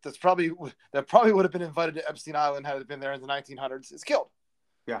 that probably would have been invited to Epstein Island had it been there in the 1900s, is killed.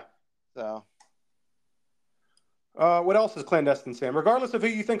 Yeah. So what else is clandestine, Sam? Regardless of who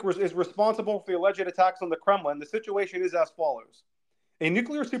you think is responsible for the alleged attacks on the Kremlin, the situation is as follows. A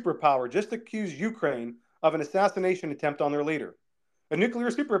nuclear superpower just accused Ukraine of an assassination attempt on their leader. A nuclear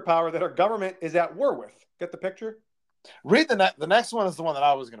superpower that our government is at war with. Get the picture? Read the next one is the one that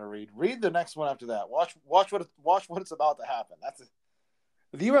I was going to read. Read the next one after that. Watch what it's about to happen.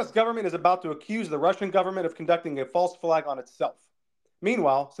 The U.S. government is about to accuse the Russian government of conducting a false flag on itself.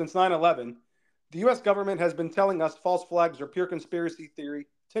 Meanwhile, since 9/11, the U.S. government has been telling us false flags are pure conspiracy theory,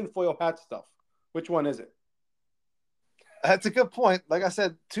 tinfoil hat stuff. Which one is it? That's a good point. Like I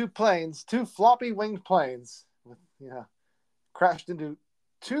said, two floppy winged planes, crashed into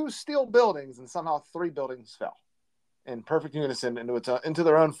 2 steel buildings, and somehow 3 buildings fell in perfect unison into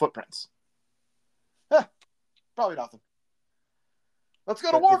their own footprints. Probably nothing. Let's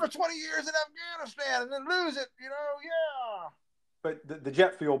go to war for 20 years in Afghanistan and then lose it, yeah. But the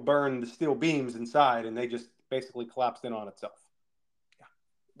jet fuel burned the steel beams inside, and they just basically collapsed in on itself. Yeah,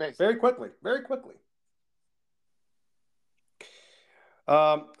 basically. Very quickly.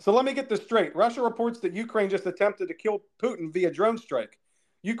 So let me get this straight. Russia reports that Ukraine just attempted to kill Putin via drone strike.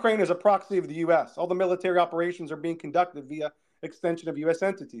 Ukraine is a proxy of the U.S. All the military operations are being conducted via extension of U.S.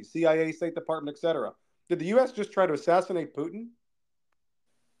 entities, CIA, State Department, etc. Did the U.S. just try to assassinate Putin?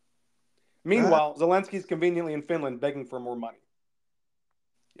 Meanwhile, Zelensky's conveniently in Finland begging for more money.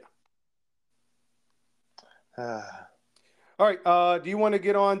 Yeah. All right. Do you want to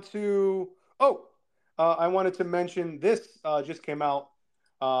get on to... I wanted to mention this just came out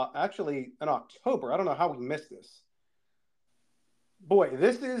actually in October. I don't know how we missed this. Boy,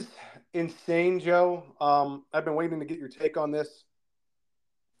 this is insane, Joe. I've been waiting to get your take on this.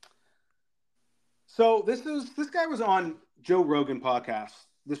 So this guy was on Joe Rogan podcast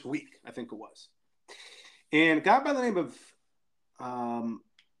this week, I think it was. And a guy by the name of,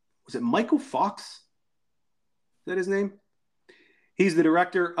 was it Michael Fox? Is that his name? He's the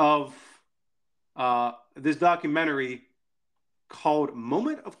director of this documentary called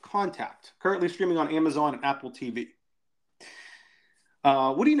Moment of Contact, currently streaming on Amazon and Apple TV.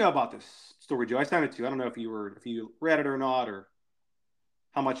 What do you know about this story, Joe? I sent it to you. I don't know if you read it or not, or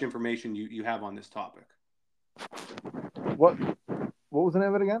how much information you have on this topic. What was the name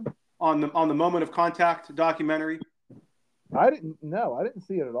of it again? On the Moment of Contact documentary. I didn't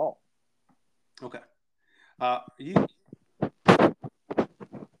see it at all. Okay. All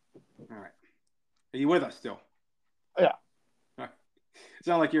right. Are you with us still? Yeah. All right. It's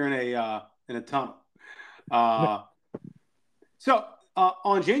not like you're in a tunnel. So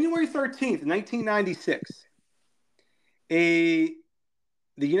on January 13th, 1996, the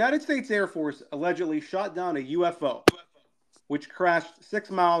United States Air Force allegedly shot down a UFO, which crashed 6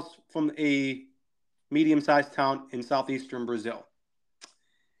 miles from a medium-sized town in southeastern Brazil.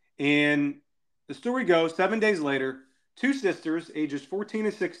 And the story goes, 7 days later, 2 sisters, ages 14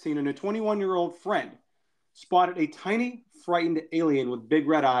 and 16, and a 21-year-old friend spotted a tiny, frightened alien with big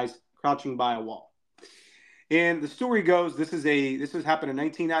red eyes crouching by a wall. And the story goes, this has happened in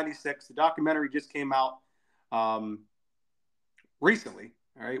 1996. The documentary just came out recently.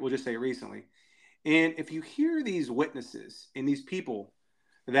 All right, we'll just say recently. And if you hear these witnesses and these people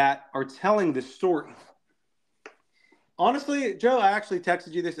that are telling this story, honestly, Joe, I actually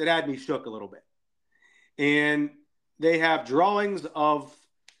texted you this. It had me shook a little bit. And they have drawings of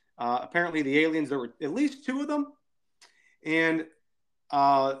apparently the aliens. There were at least 2 of them. And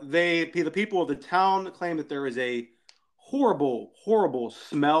the people of the town claim that there is a horrible, horrible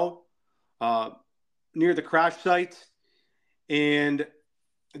smell near the crash site. And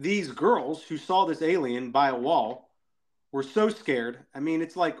these girls who saw this alien by a wall were so scared. I mean,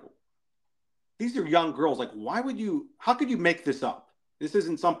 it's like, these are young girls. Like, how could you make this up? This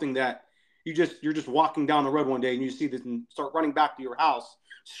isn't something that you're just walking down the road one day and you see this and start running back to your house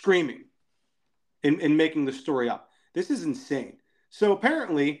screaming and making the story up. This is insane. So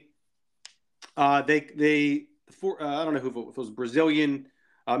apparently, I don't know if it was Brazilian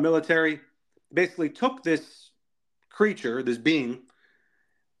military, basically took this creature, this being,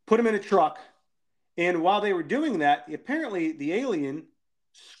 put him in a truck. And while they were doing that, apparently the alien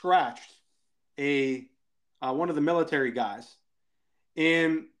scratched one of the military guys.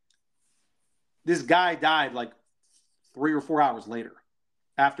 And this guy died like 3 or 4 hours later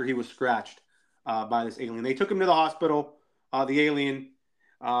after he was scratched by this alien. They took him to the hospital. The alien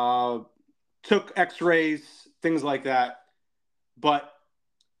took x-rays, things like that. But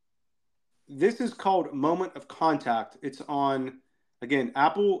this is called Moment of Contact. It's on, again,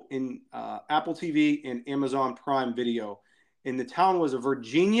 Apple TV and Amazon Prime Video. And the town was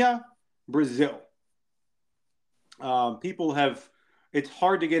Virginia, Brazil. It's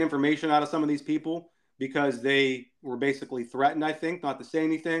hard to get information out of some of these people because they were basically threatened, I think, not to say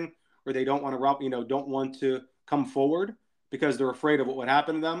anything, or they don't want to come forward because they're afraid of what would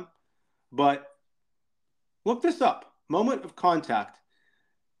happen to them. But look this up, Moment of Contact.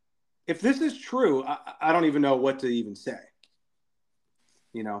 If this is true, I don't even know what to even say.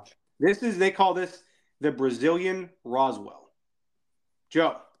 They call this the Brazilian Roswell.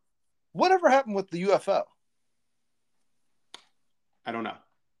 Joe. Whatever happened with the UFO? I don't know.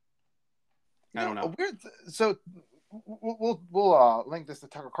 I don't know. So we'll link this to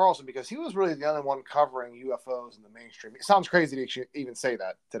Tucker Carlson because he was really the only one covering UFOs in the mainstream. It sounds crazy to even say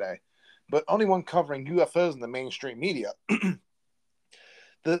that today, but only one covering UFOs in the mainstream media.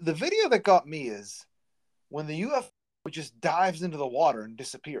 The video that got me is when the UFO just dives into the water and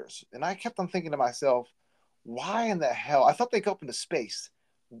disappears. And I kept on thinking to myself, why in the hell? I thought they go up into space.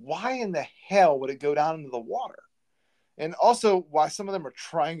 Why in the hell would it go down into the water? And also why some of them are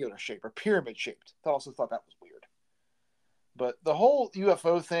triangular shaped or pyramid shaped. I also thought that was weird. But the whole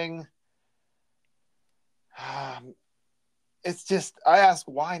UFO thing, it's just, I ask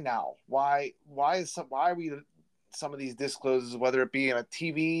why now? Why are we some of these disclosures, whether it be in a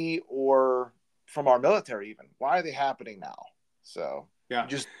TV or from our military even, why are they happening now? So yeah,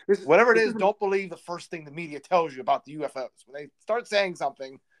 just whatever it is, don't believe the first thing the media tells you about the UFOs. When they start saying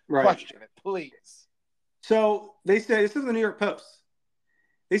something, question it, please. So they say, this is the New York Post.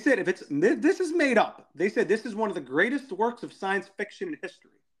 They said this is made up. They said this is one of the greatest works of science fiction in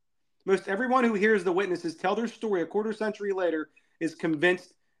history. Most everyone who hears the witnesses tell their story a quarter century later is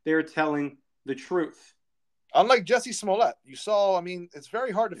convinced they are telling the truth. Unlike Jesse Smollett, it's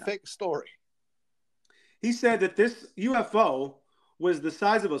very hard to fake a story. He said that this UFO was the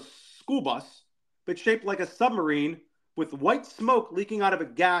size of a school bus, but shaped like a submarine with white smoke leaking out of a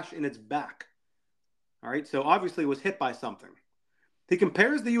gash in its back. All right, so obviously it was hit by something. He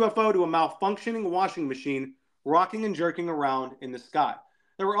compares the UFO to a malfunctioning washing machine rocking and jerking around in the sky.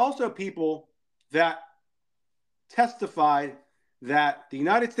 There were also people that testified that the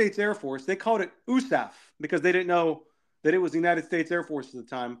United States Air Force, they called it USAF because they didn't know that it was the United States Air Force at the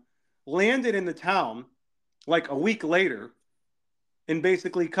time, landed in the town like a week later and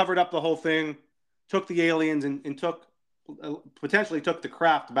basically covered up the whole thing, took the aliens and potentially took the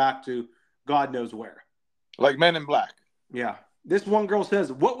craft back to God knows where. Like Men in Black. Yeah. This one girl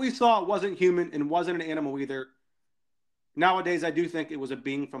says, what we saw wasn't human and wasn't an animal either. Nowadays, I do think it was a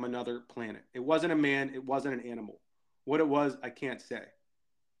being from another planet. It wasn't a man. It wasn't an animal. What it was, I can't say.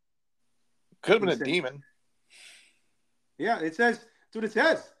 Could have been a demon. Yeah, that's what it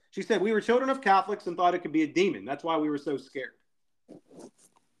says. She said, we were children of Catholics and thought it could be a demon. That's why we were so scared.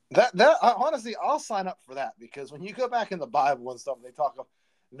 That honestly, I'll sign up for that because when you go back in the Bible and stuff, they talk of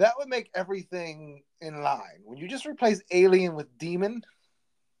that would make everything in line. When you just replace alien with demon,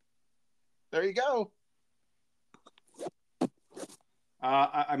 there you go.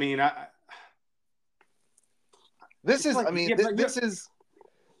 This is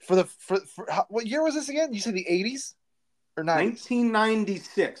for what year was this again? You said the 80s or 90s?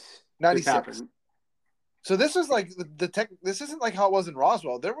 1996. 96. So this is like this isn't like how it was in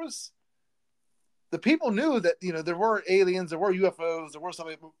Roswell. The people knew that, there were aliens, there were UFOs, there were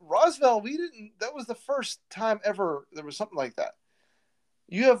something. Roswell, that was the first time ever there was something like that.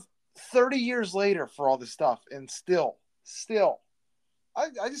 You have 30 years later for all this stuff, and still, I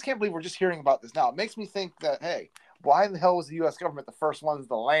just can't believe we're just hearing about this now. It makes me think that, hey, why in the hell was the U.S. government the first ones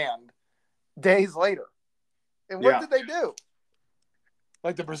to land days later? And what did they do?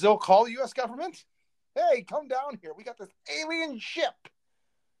 Like, did Brazil call the U.S. government? Hey, come down here. We got this alien ship.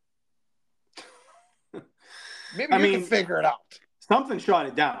 Maybe you can figure it out. Something shot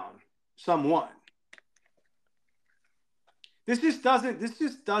it down. Someone. This just doesn't.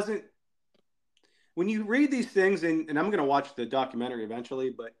 When you read these things, and I'm going to watch the documentary eventually,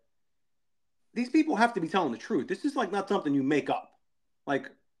 but these people have to be telling the truth. This is like not something you make up.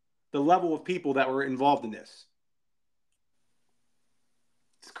 Like the level of people that were involved in this.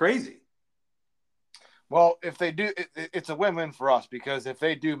 It's crazy. Well, if they do, it's a win-win for us because if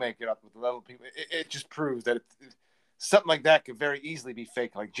they do make it up with the level of people, it just proves that something like that could very easily be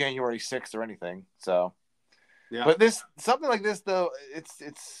fake, like January 6th or anything. So, Yeah. but something like this though,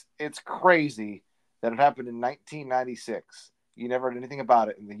 it's crazy that it happened in 1996. You never heard anything about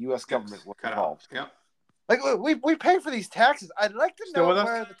it, and the U.S. government was involved. Yeah. Like we pay for these taxes. I'd like to Still know with us?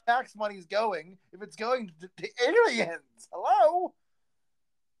 where the tax money is going. If it's going to aliens, hello.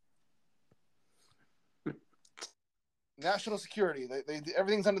 National security. They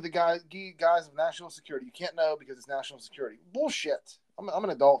everything's under the guise of national security. You can't know because it's national security. Bullshit. I'm an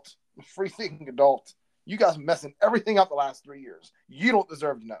adult. I'm a free thinking adult. You guys are messing everything up the last 3 years. You don't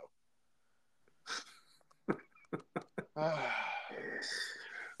deserve to know.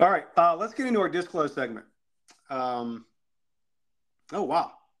 All right. Let's get into our disclose segment. Oh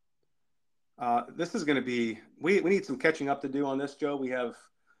wow. This is going to be. We need some catching up to do on this, Joe. We have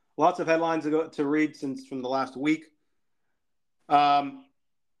lots of headlines to read from the last week. And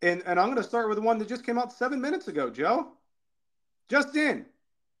I'm going to start with the one that just came out 7 minutes ago, Joe. Just in.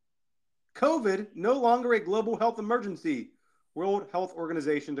 COVID no longer a global health emergency, World Health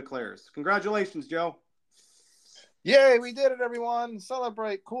Organization declares. Congratulations, Joe. Yay, we did it, everyone.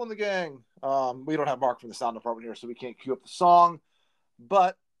 Celebrate. Cool in the gang. We don't have Mark from the sound department here, so we can't cue up the song.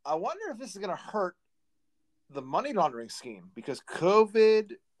 But I wonder if this is going to hurt the money laundering scheme because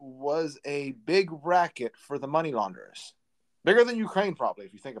COVID was a big racket for the money launderers. Bigger than Ukraine, probably,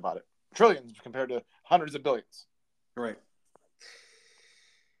 if you think about it. Trillions compared to hundreds of billions. Right.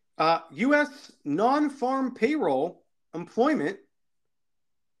 U.S. non-farm payroll employment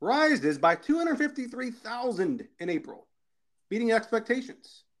rises by 253,000 in April, beating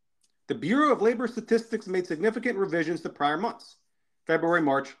expectations. The Bureau of Labor Statistics made significant revisions to prior months. February,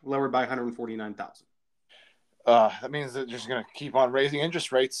 March, lowered by 149,000. That means that they're just going to keep on raising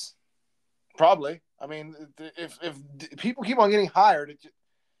interest rates. Probably. I mean, if people keep on getting hired,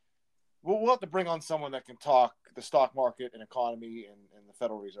 we'll have to bring on someone that can talk the stock market and economy and the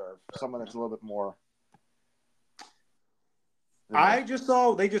Federal Reserve. Someone that's a little bit more. I just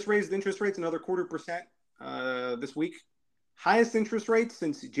saw they just raised interest rates another 0.25% this week. Highest interest rates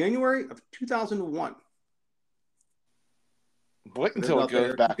since January of 2001. Wait until it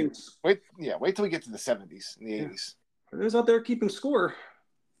goes back. Wait till we get to the 70s and the 80s. There's out there keeping score.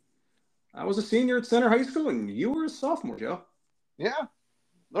 I was a senior at Center High School, and you were a sophomore, Joe. Yeah.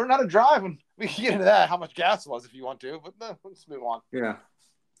 Learn how to drive, and we can get into that, how much gas was if you want to, but no, let's move on. Yeah.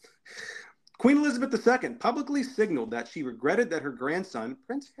 Queen Elizabeth II publicly signaled that she regretted that her grandson,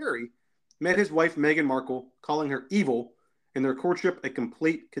 Prince Harry, met his wife, Meghan Markle, calling her evil and their courtship a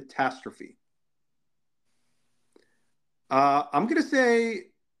complete catastrophe. I'm going to say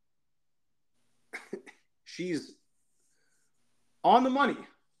she's on the money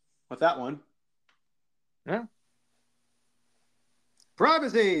with that one. Yeah.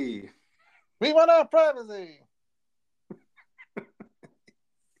 Privacy. We want our privacy.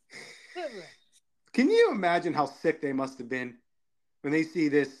 Can you imagine how sick they must have been when they see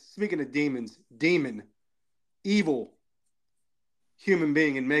this, speaking of demons, evil human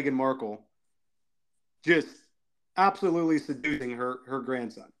being in Meghan Markle just absolutely seducing her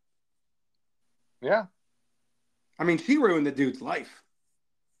grandson? Yeah. I mean, she ruined the dude's life.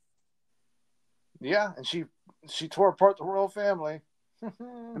 Yeah, and she tore apart the royal family.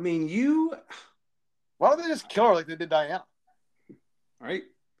 I mean, why don't they just kill her like they did Diana? Right?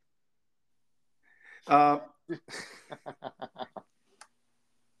 Does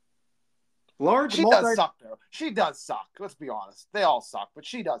suck, though. She does suck. Let's be honest. They all suck, but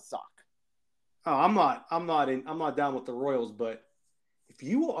she does suck. Oh, I'm not down with the royals, but if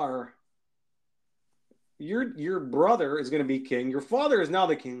you are, your brother is going to be king. Your father is now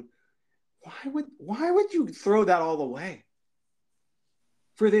the king. Why would you throw that all away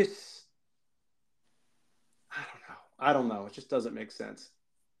for this? I don't know. It just doesn't make sense.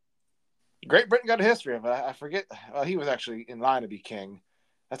 Great Britain got a history of it. I forget. Well, he was actually in line to be king.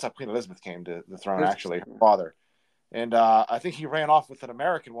 That's how Queen Elizabeth came to the throne, actually, her father. And I think he ran off with an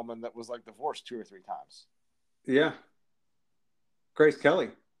American woman that was like divorced 2 or 3 times. Yeah. Grace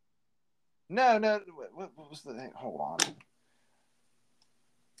Kelly. No. What was the name? Hold on.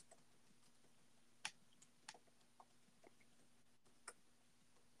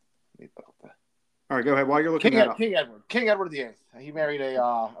 All right, go ahead. While you're looking at King Edward VIII. He married a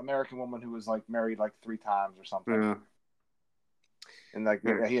American woman who was like married like 3 times or something. Yeah. And like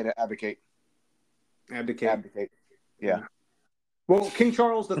he had to abdicate. Abdicate. Yeah. Well, King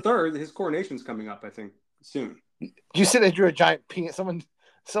Charles III, his coronation's coming up, I think, soon. You said they drew a giant penis. Someone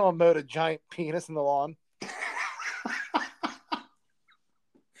mowed a giant penis in the lawn.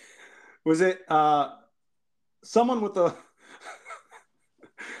 Was it Someone with a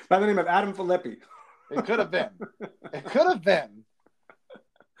by the name of Adam Filippi. It could have been. It could have been.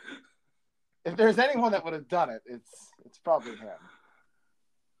 If there's anyone that would have done it, it's probably him.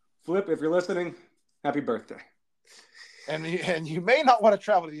 Flip, if you're listening, happy birthday. And you may not want to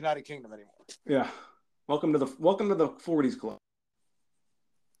travel to the United Kingdom anymore. Yeah. Welcome to the 40s club.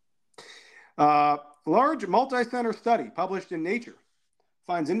 Large multi-center study published in Nature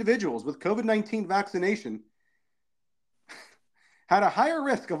finds individuals with COVID-19 vaccination had a higher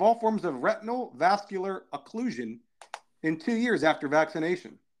risk of all forms of retinal vascular occlusion in 2 years after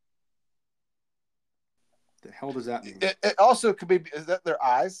vaccination. The hell does that mean? It also could be, is that their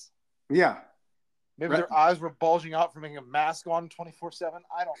eyes? Yeah. Maybe their eyes were bulging out from having a mask on 24/7.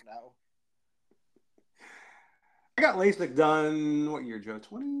 I don't know. I got LASIK done, what year, Joe?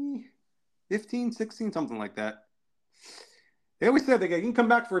 2015, 16, something like that. They always said you can come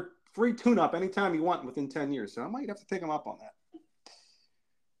back for a free tune-up anytime you want within 10 years. So I might have to take them up on that.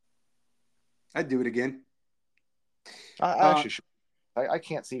 I'd do it again. I actually should. I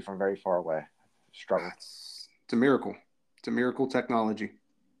can't see from very far away. Struggle. It's a miracle. It's a miracle technology.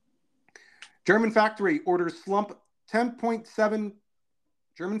 German factory orders slump 10.7.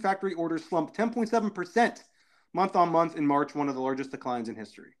 German factory orders slump 10.7% month on month in March, one of the largest declines in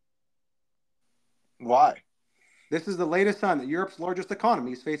history. Why? This is the latest sign that Europe's largest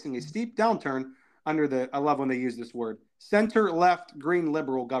economy is facing a steep downturn under the, I love when they use this word, center-left green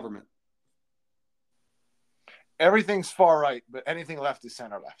liberal government. Everything's far right, but anything left is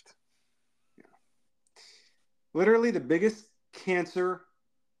center left. Yeah. Literally the biggest cancer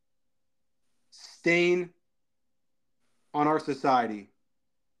stain on our society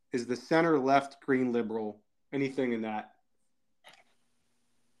is the center-left green liberal, anything in that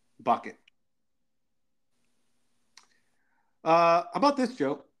bucket. How about this,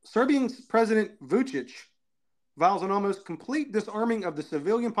 Joe? Serbian President Vučić vows an almost complete disarming of the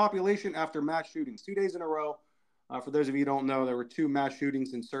civilian population after mass shootings. 2 days in a row. For those of you who don't know, there were 2 mass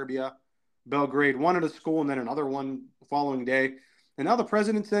shootings in Serbia. Belgrade, one at a school and then another one the following day. And now the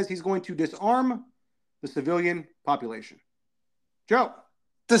president says he's going to disarm the civilian population. Joe.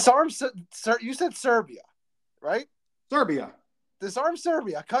 Disarm, you said Serbia, right? Serbia. Disarm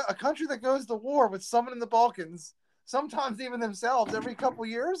Serbia, a country that goes to war with someone in the Balkans, sometimes even themselves, every couple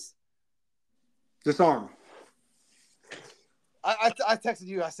years. Disarm. I texted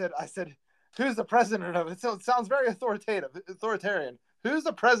you. I said, who's the president of it? So it sounds very authoritarian. Who's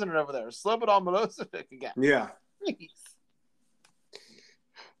the president over there? Slobodan Milosevic again. Yeah. Jeez.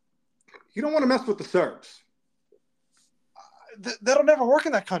 You don't want to mess with the Serbs. That'll never work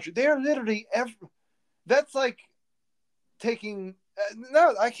in that country. They are literally that's like taking.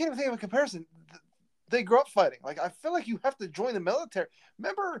 No, I can't even think of a comparison. They grew up fighting. Like, I feel like you have to join the military.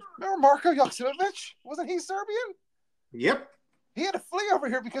 Remember Marko Joksimovic? Wasn't he Serbian? Yep. He had to flee over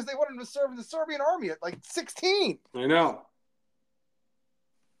here because they wanted him to serve in the Serbian army at like 16. I know.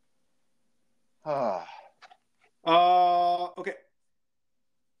 Okay.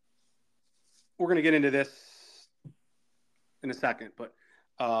 We're going to get into this in a second, but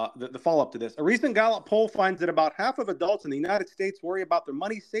the follow-up to this. A recent Gallup poll finds that about half of adults in the United States worry about their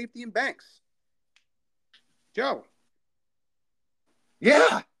money safety in banks. Joe.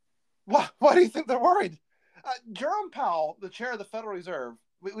 Yeah. Why do you think they're worried? Jerome Powell, the chair of the Federal Reserve,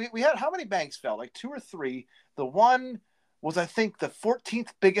 we had how many banks fell? Like 2 or 3. The one was, I think, the 14th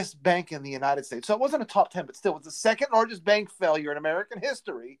biggest bank in the United States. So it wasn't a top 10, but still, it was the second largest bank failure in American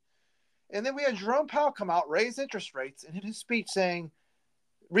history. And then we had Jerome Powell come out, raise interest rates, and in his speech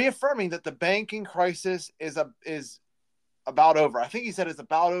reaffirming that the banking crisis is about over. I think he said it's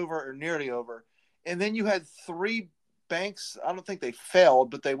about over or nearly over. And then you had 3 banks. I don't think they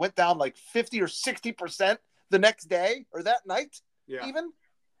failed, but they went down like 50 or 60% the next day or that night. Yeah. Even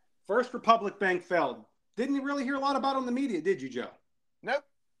First Republic Bank failed. Didn't you really hear a lot about it on the media, did you, Joe? Nope.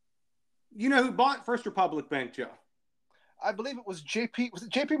 You know who bought First Republic Bank, Joe? I believe it was JP. Was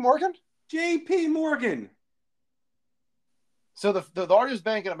it JP Morgan? JP Morgan. So the largest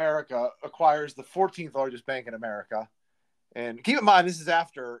bank in America acquires the 14th largest bank in America. And keep in mind, this is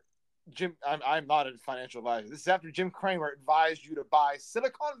after Jim. I'm not a financial advisor. This is after Jim Cramer advised you to buy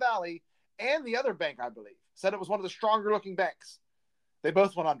Silicon Valley and the other bank, I believe. Said it was one of the stronger looking banks. They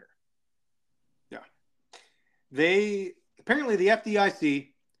both went under. Yeah. Apparently the FDIC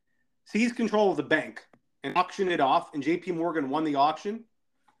seized control of the bank and auctioned it off, and JP Morgan won the auction.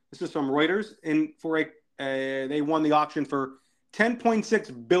 This is from Reuters, and they won the auction for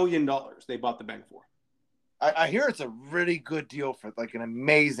 $10.6 billion. They bought the bank for. I hear it's a really good deal, for like an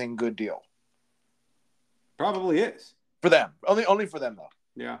amazing good deal. Probably is for them. Only for them though.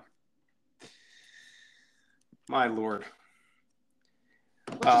 Yeah. My Lord.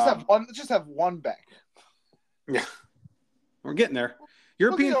 Let's just have one bank. Yeah, we're getting there.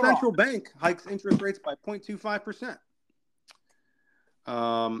 European Central Bank hikes interest rates by 0.25%.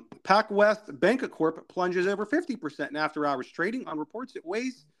 PacWest Bank Corp plunges over 50% in after-hours trading on reports it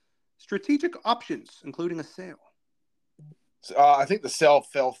weighs strategic options, including a sale. I think the sell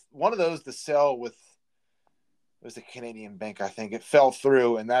fell. One of those, the sell with it was a Canadian bank, I think. It fell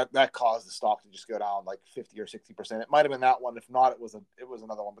through, and that caused the stock to just go down like 50 or 60%. It might have been that one. If not, it was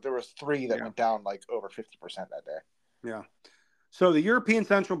another one. But there was three that went down like over 50% that day. Yeah. So the European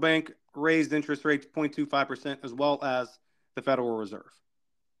Central Bank raised interest rates 0.25%, as well as the Federal Reserve.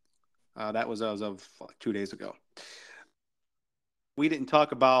 That was as of 2 days ago. We didn't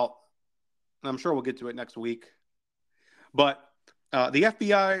talk about, and I'm sure we'll get to it next week, but the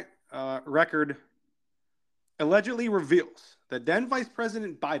FBI record allegedly reveals that then Vice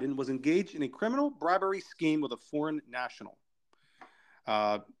President Biden was engaged in a criminal bribery scheme with a foreign national.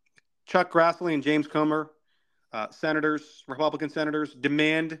 Chuck Grassley and James Comer, Republican senators,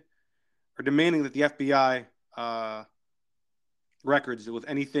 demanding that the FBI records with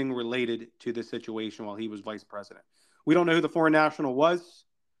anything related to this situation while he was vice president. We don't know who the foreign national was.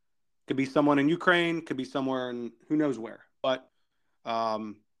 Could be someone in Ukraine, could be somewhere in who knows where. But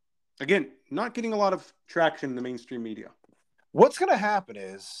again, not getting a lot of traction in the mainstream media. What's going to happen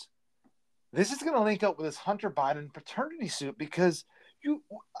is this is going to link up with this Hunter Biden paternity suit because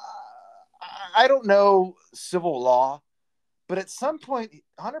I don't know civil law, but at some point,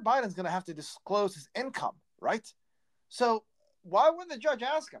 Hunter Biden's going to have to disclose his income, right? So why wouldn't the judge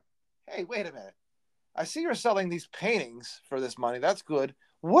ask him, hey, wait a minute. I see you're selling these paintings for this money. That's good.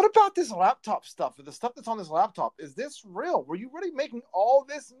 What about this laptop stuff? The stuff that's on this laptop, is this real? Were you really making all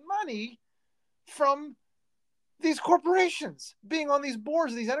this money from these corporations being on these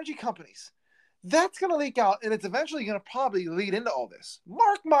boards of these energy companies? That's going to leak out, and it's eventually going to probably lead into all this.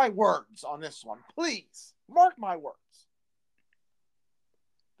 Mark my words on this one, please. Mark my words.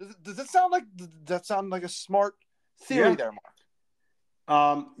 Does that sound like a smart theory there,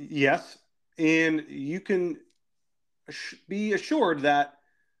 Mark? Yes, and you can be assured that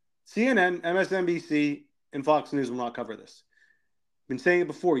CNN, MSNBC, and Fox News will not cover this. I've been saying it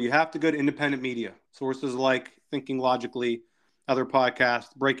before. You have to go to independent media, sources like Thinking Logically, other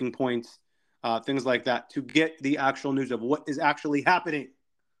podcasts, Breaking Points, things like that, to get the actual news of what is actually happening.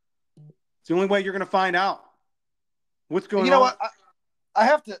 It's the only way you're going to find out what's going on. You know what? I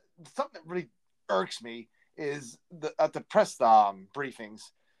have to. Something that really irks me is at the press briefings,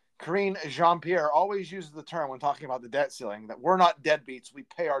 Karine Jean-Pierre always uses the term when talking about the debt ceiling that we're not deadbeats, we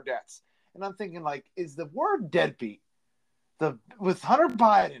pay our debts. And I'm thinking, like, is the word deadbeat with Hunter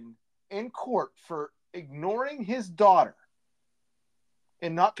Biden in court for ignoring his daughter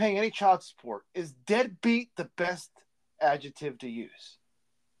and not paying any child support, is deadbeat the best adjective to use?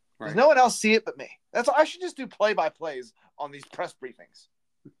 Right. Does no one else see it but me? I should just do play-by-plays on these press briefings.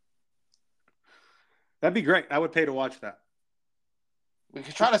 That'd be great. I would pay to watch that. We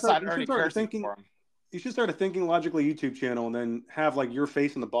could try to sign Ernie Kersey for him. You should start a Thinking Logically YouTube channel and then have like your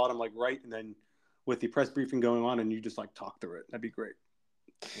face in the bottom, like right, and then with the press briefing going on, and you just like talk through it. That'd be great.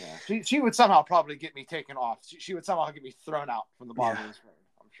 Yeah, she would somehow probably get me taken off. She would somehow get me thrown out from the bottom of the screen.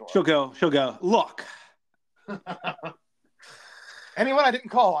 I'm sure. She'll go. Look. Anyone I didn't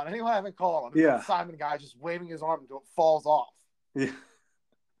call on. Anyone I haven't called on. Yeah. Simon guy just waving his arm until it falls off. Yeah.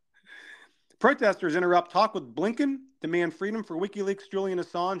 Protesters interrupt talk with Blinken, demand freedom for WikiLeaks Julian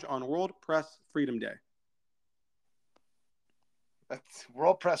Assange on World Press Freedom Day. That's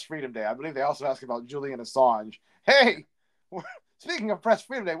World Press Freedom Day. I believe they also ask about Julian Assange. Hey, speaking of Press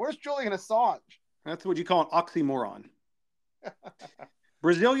Freedom Day, where's Julian Assange? That's what you call an oxymoron.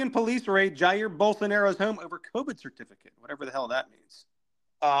 Brazilian police raid Jair Bolsonaro's home over COVID certificate, whatever the hell that means.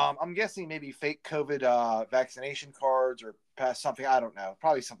 I'm guessing maybe fake COVID vaccination cards or past something. I don't know.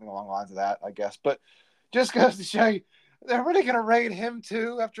 Probably something along the lines of that, I guess. But just goes to show you, they're really going to raid him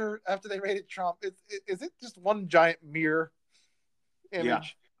too after they raided Trump. Is it just one giant mirror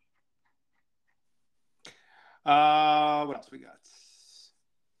image? Yeah. What else we got?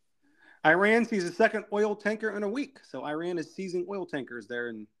 Iran sees a second oil tanker in a week. So Iran is seizing oil tankers there,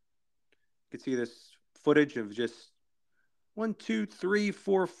 and you can see this footage of just 1, 2, 3,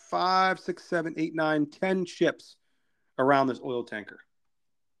 4, 5, 6, 7, 8, 9, 10 ships around this oil tanker.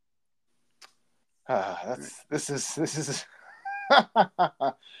 This is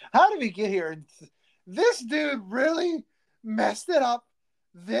how did we get here? This dude really messed it up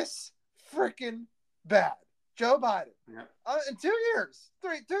this freaking bad. Joe Biden. Yeah. In 2 years,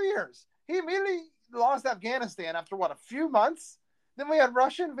 2 years, he immediately lost Afghanistan after a few months. Then we had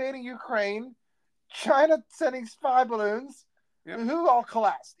Russia invading Ukraine. China sending spy balloons. Yep. Who all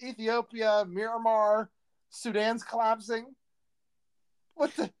collapsed? Ethiopia, Myanmar, Sudan's collapsing.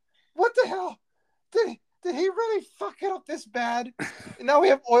 What the hell? Did he really fuck it up this bad? And now we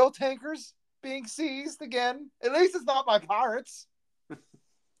have oil tankers being seized again. At least it's not by pirates.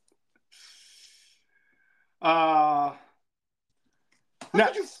 How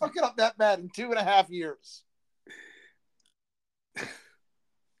could you fuck it up that bad in 2.5 years?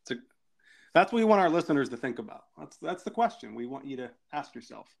 That's what we want our listeners to think about. That's the question we want you to ask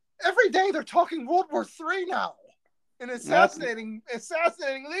yourself. Every day they're talking World War III now and assassinating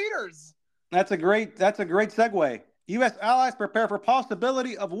leaders. That's a great segue. U.S. allies prepare for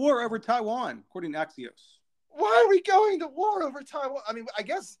possibility of war over Taiwan, according to Axios. Why are we going to war over Taiwan? I mean, I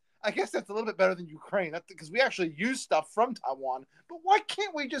guess that's a little bit better than Ukraine. That's because we actually use stuff from Taiwan. But why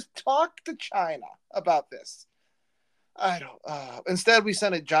can't we just talk to China about this? I don't. Instead, we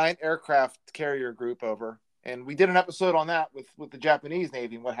sent a giant aircraft carrier group over, and we did an episode on that with the Japanese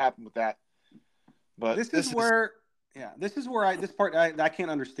Navy and what happened with that. But this is where I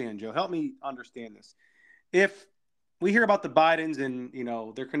can't understand. Joe, help me understand this. If we hear about the Bidens and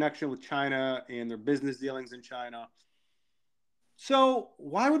their connection with China and their business dealings in China, so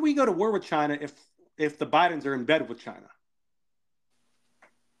why would we go to war with China if the Bidens are in bed with China?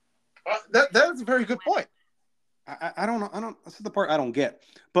 That is a very good point. I don't know. That's the part I don't get.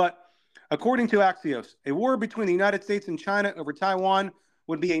 But according to Axios, a war between the United States and China over Taiwan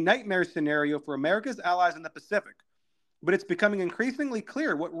would be a nightmare scenario for America's allies in the Pacific. But it's becoming increasingly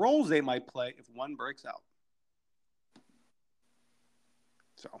clear what roles they might play if one breaks out.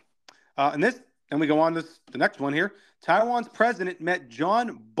 So, and we go on to the next one here. Taiwan's president met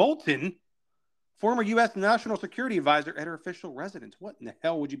John Bolton, former U.S. National Security Advisor, at her official residence. What in the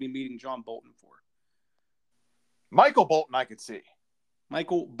hell would you be meeting John Bolton for? Michael Bolton, I could see.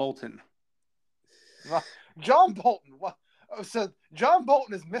 Michael Bolton. John Bolton. So John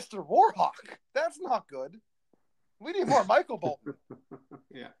Bolton is Mr. Warhawk. That's not good. We need more Michael Bolton.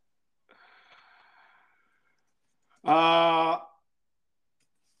 Yeah.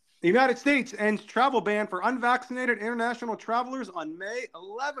 The United States ends travel ban for unvaccinated international travelers on May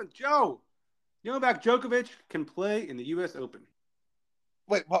 11th. Joe, Novak Djokovic can play in the U.S. Open.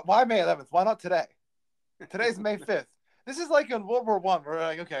 Wait, why May 11th? Why not today? Today's May 5th. This is like in World War I. We're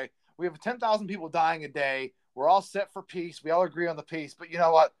like, okay, we have 10,000 people dying a day. We're all set for peace. We all agree on the peace. But you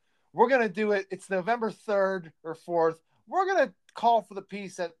know what? We're going to do it. It's November 3rd or 4th. We're going to call for the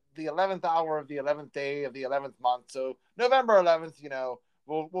peace at the 11th hour of the 11th day of the 11th month. So November 11th,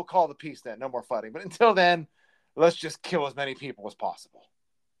 we'll call the peace then. No more fighting. But until then, let's just kill as many people as possible.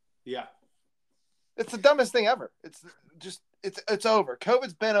 Yeah. It's the dumbest thing ever. It's over.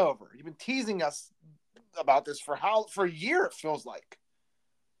 COVID's been over. You've been teasing us about this for a year, it feels like.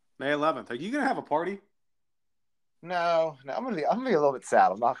 May 11th. Are you gonna have a party? No. I'm gonna be a little bit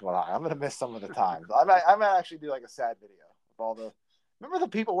sad. I'm not gonna lie. I'm gonna miss some of the times. I might actually do like a sad video of all the. Remember the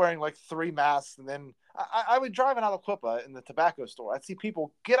people wearing like 3 masks, and then I would drive in Aliquippa in the tobacco store. I'd see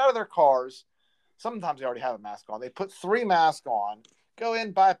people get out of their cars. Sometimes they already have a mask on. They put 3 masks on, go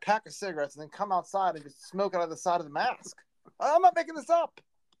in, buy a pack of cigarettes, and then come outside and just smoke out of the side of the mask. I'm not making this up.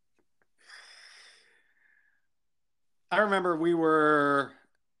 I remember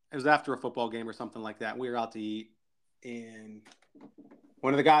it was after a football game or something like that. We were out to eat, and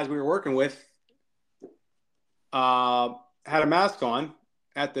one of the guys we were working with had a mask on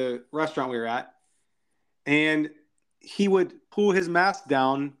at the restaurant we were at, and he would pull his mask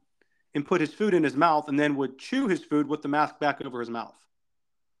down and put his food in his mouth and then would chew his food with the mask back over his mouth.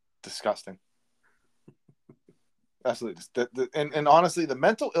 Disgusting. Absolutely. And honestly, the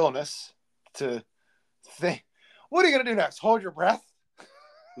mental illness to think, what are you going to do next? Hold your breath?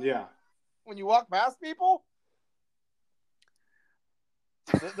 Yeah. When you walk past people?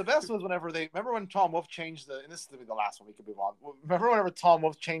 The best was remember when Tom Wolf changed and this is the last one we could move on. Remember whenever Tom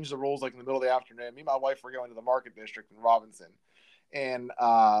Wolf changed the rules like in the middle of the afternoon? Me and my wife were going to the Market District in Robinson. And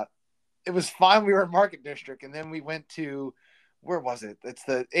it was fine. We were in Market District. And then we went to, where was it? It's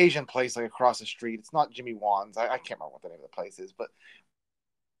the Asian place like across the street. It's not Jimmy Wan's. I can't remember what the name of the place is, but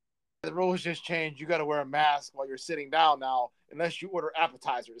the rules just changed. You got to wear a mask while you're sitting down now, unless you order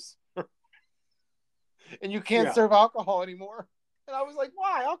appetizers. And you can't serve alcohol anymore. And I was like,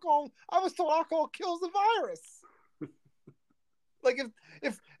 why? Alcohol? I was told alcohol kills the virus. Like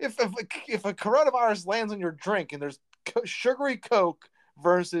if a coronavirus lands on your drink and there's sugary Coke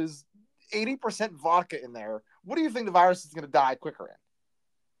versus 80% vodka in there, what do you think the virus is going to die quicker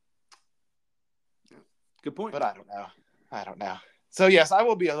in? Good point. But I don't know. So yes, I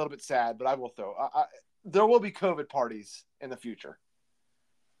will be a little bit sad, but I will throw. There will be COVID parties in the future.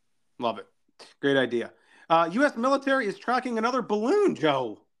 Love it. Great idea. U.S. military is tracking another balloon,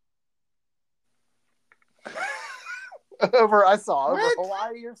 Joe. I saw over What?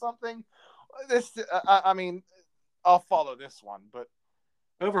 Hawaii or something. This, I mean, I'll follow this one, but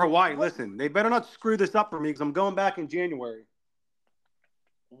Over Hawaii. Listen, they better not screw this up for me because I'm going back in January.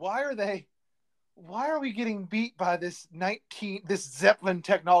 why are we getting beat by this Zeppelin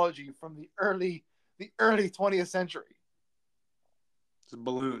technology from the early 20th century? It's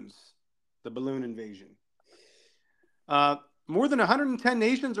balloons. The balloon invasion. More than 110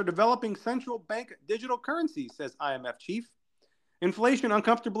 nations are developing central bank digital currencies, says IMF chief. Inflation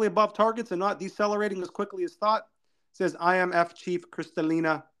uncomfortably above targets and not decelerating as quickly as thought, says IMF chief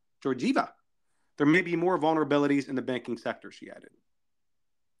Kristalina Georgieva. There may be more vulnerabilities in the banking sector, she added.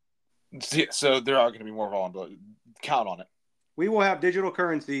 So there are going to be more vulnerabilities. Count on it. We will have digital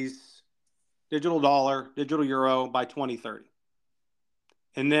currencies, digital dollar, digital euro by 2030.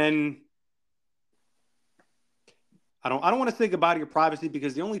 And then I don't want to say goodbye to your privacy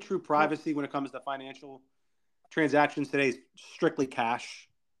because the only true privacy when it comes to financial transactions today is strictly cash.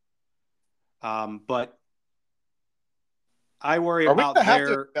 But I worry Are we about going to have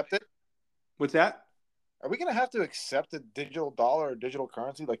to accept it? What's that? Are we going to have to accept a digital dollar or digital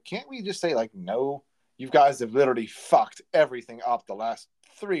currency? Like, can't we just say, like, no, you guys have literally fucked everything up the last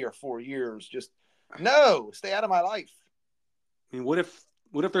 3 or 4 years. Just, no, stay out of my life. I mean, what if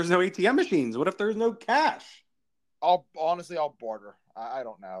there's no ATM machines? What if there's no cash? I'll barter. I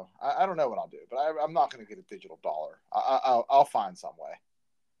don't know. I don't know what I'll do, but I'm not going to get a digital dollar. I'll find some way.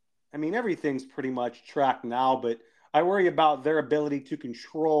 I mean, everything's pretty much tracked now, but I worry about their ability to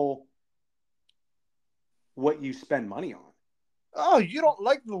control what you spend money on. Oh, you don't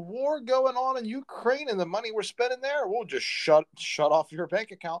like the war going on in Ukraine and the money we're spending there? We'll just shut off your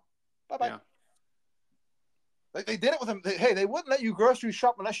bank account. Bye-bye. Yeah. They did it with them. They wouldn't let you grocery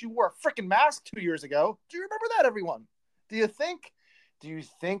shop unless you wore a freaking mask 2 years ago. Do you remember that, everyone? Do you think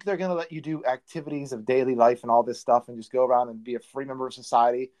they're going to let you do activities of daily life and all this stuff and just go around and be a free member of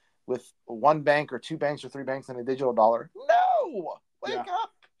society with one bank or 2 banks or 3 banks and a digital dollar? No! Wake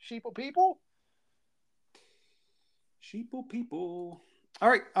up, sheeple people. Sheeple people. All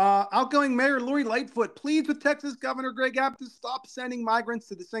right. Outgoing Mayor Lori Lightfoot pleads with Texas Governor Greg Abbott to stop sending migrants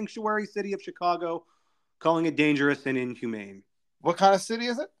to the sanctuary city of Chicago, calling it dangerous and inhumane. What kind of city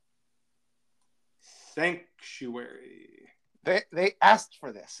is it? Sanctuary. They asked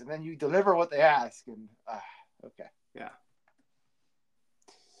for this, and then you deliver what they ask. And okay. Yeah.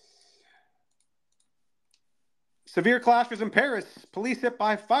 Severe clashes in Paris. Police hit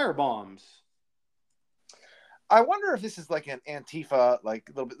by firebombs. I wonder if this is like an Antifa, like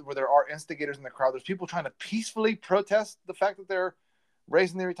a little bit where there are instigators in the crowd. There's people trying to peacefully protest the fact that they're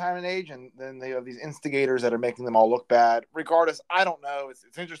raising the retirement age, and then they have these instigators that are making them all look bad. Regardless, I don't know.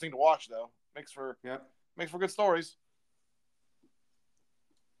 It's interesting to watch, though. Makes for good stories.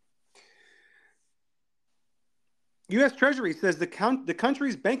 U.S. Treasury says the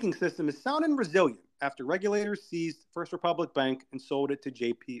country's banking system is sound and resilient after regulators seized First Republic Bank and sold it to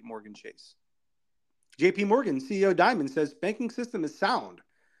J.P. Morgan Chase. J.P. Morgan CEO Dimon says banking system is sound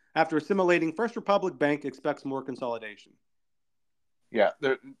after assimilating First Republic Bank, expects more consolidation. Yeah,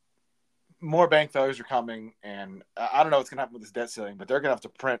 more bank failures are coming, and I don't know what's going to happen with this debt ceiling, but they're going to have to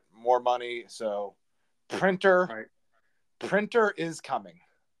print more money. So, printer is coming.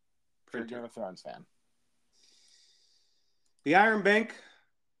 For a Game of Thrones fan. The Iron Bank.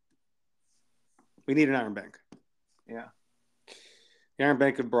 We need an Iron Bank. Yeah. The Iron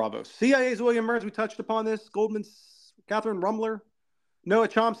Bank of Bravos. CIA's William Burns, we touched upon this. Goldman's Catherine Rumler. Noah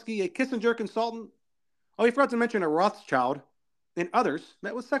Chomsky, a Kissinger consultant. Oh, he forgot to mention a Rothschild. And others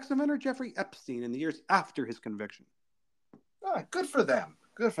met with sex offender Jeffrey Epstein in the years after his conviction. Good for them.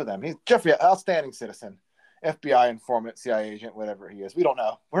 Good for them. He's Jeffrey, outstanding citizen. FBI informant, CIA agent, whatever he is. We don't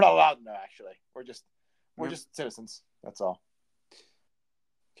know. We're not allowed to know, actually. We're just citizens. That's all.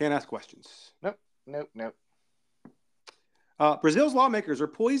 Can't ask questions. Nope. Brazil's lawmakers are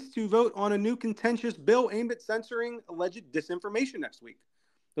poised to vote on a new contentious bill aimed at censoring alleged disinformation next week.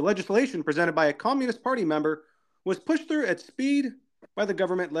 The legislation, presented by a Communist Party member, was pushed through at speed by the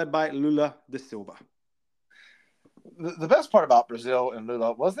government led by Lula da Silva. The best part about Brazil and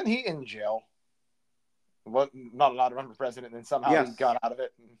Lula, wasn't he in jail? Was not allowed to run for president, and then somehow he got out of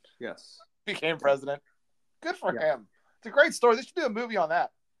it and became president. Good for him. It's a great story. They should do a movie on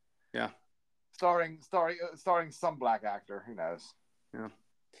that. Yeah. Starring some black actor. Who knows? Yeah.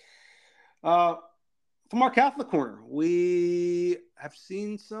 From our Catholic corner, we have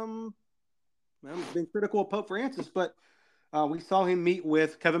seen some. I've been critical of Pope Francis, but we saw him meet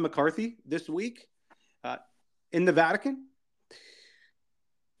with Kevin McCarthy this week in the Vatican.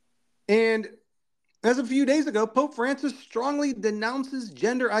 And as of a few days ago, Pope Francis strongly denounces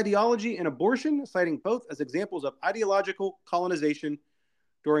gender ideology and abortion, citing both as examples of ideological colonization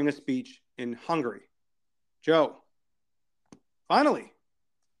during a speech in Hungary. Joe, finally,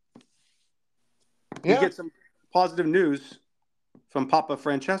 we get some positive news from Papa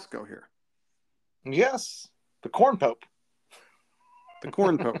Francesco here. Yes, the corn pope. The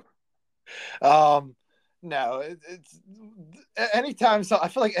corn pope. No, it's anytime. So I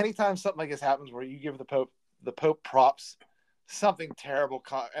feel like anytime something like this happens, where you give the pope props, something terrible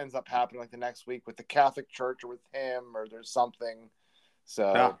ends up happening, like the next week with the Catholic Church or with him, or there's something.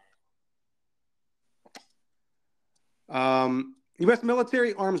 So, U.S.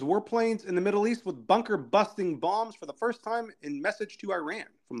 military arms warplanes in the Middle East with bunker-busting bombs for the first time in message to Iran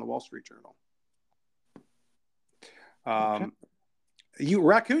from the Wall Street Journal. Okay.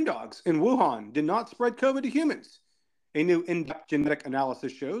 Raccoon dogs in Wuhan did not spread COVID to humans. A new in-depth genetic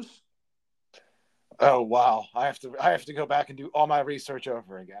analysis shows. Oh wow! I have to go back and do all my research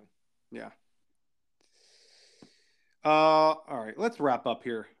over again. Yeah. All right, let's wrap up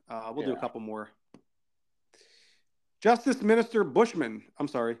here. We'll do a couple more. Justice Minister Bushman,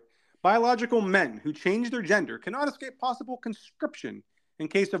 biological men who change their gender cannot escape possible conscription in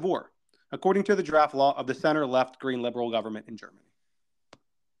case of war, according to the draft law of the center-left Green Liberal government in Germany.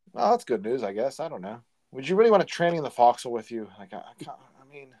 Well, that's good news, I guess. I don't know. Would you really want to training in the foxhole with you? Like, I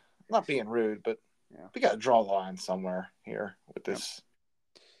mean, I'm not being rude, but we got to draw the line somewhere here with this.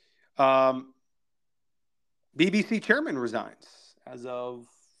 BBC chairman resigns as of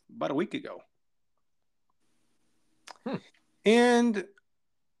about a week ago. And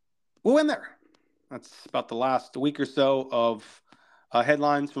we'll end there. That's about the last week or so of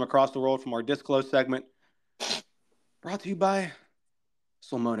headlines from across the world from our Disclose segment. Brought to you by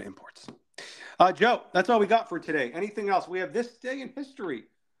Salmona Imports. Joe, that's all we got for today. Anything else? We have this day in history.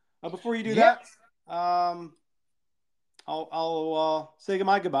 Before you do that, I'll say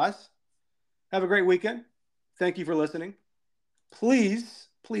my goodbyes. Have a great weekend. Thank you for listening. Please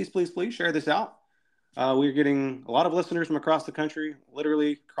share this out. We're getting a lot of listeners from across the country,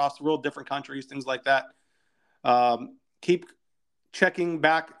 literally across the world, different countries, things like that. Keep checking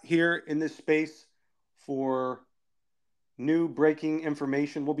back here in this space for new breaking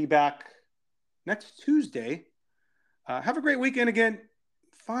information. We'll be back next Tuesday. Have a great weekend again.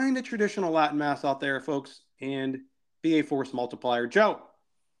 Find a traditional Latin Mass out there, folks, and be a force multiplier. Joe,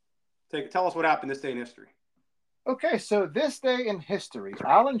 tell us what happened this day in history. Okay, so this day in history,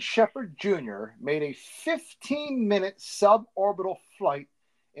 Alan Shepard Jr. made a 15-minute suborbital flight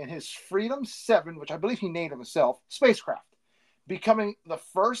in his Freedom 7, which I believe he named himself, spacecraft, becoming the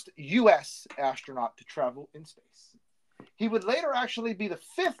first U.S. astronaut to travel in space. He would later actually be the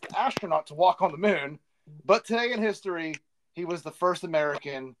 5th astronaut to walk on the moon, but today in history, he was the first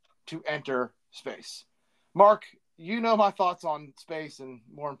American to enter space. Mark, you know my thoughts on space and,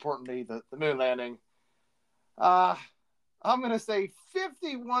 more importantly, the moon landing. I'm going to say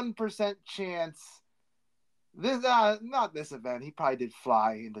 51% chance. This not this event. He probably did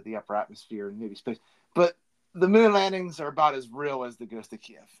fly into the upper atmosphere and maybe space. But the moon landings are about as real as the Ghost of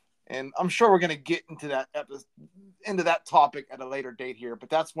Kiev. And I'm sure we're going to get into that topic at a later date here. But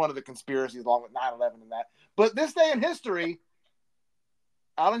that's one of the conspiracies along with 9/11 and that. But this day in history,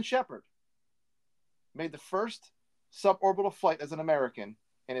 Alan Shepard made the first suborbital flight as an American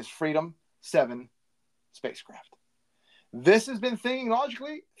in his Freedom 7 spacecraft. This has been Thinking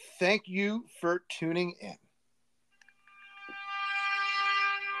Logically. Thank you for tuning in.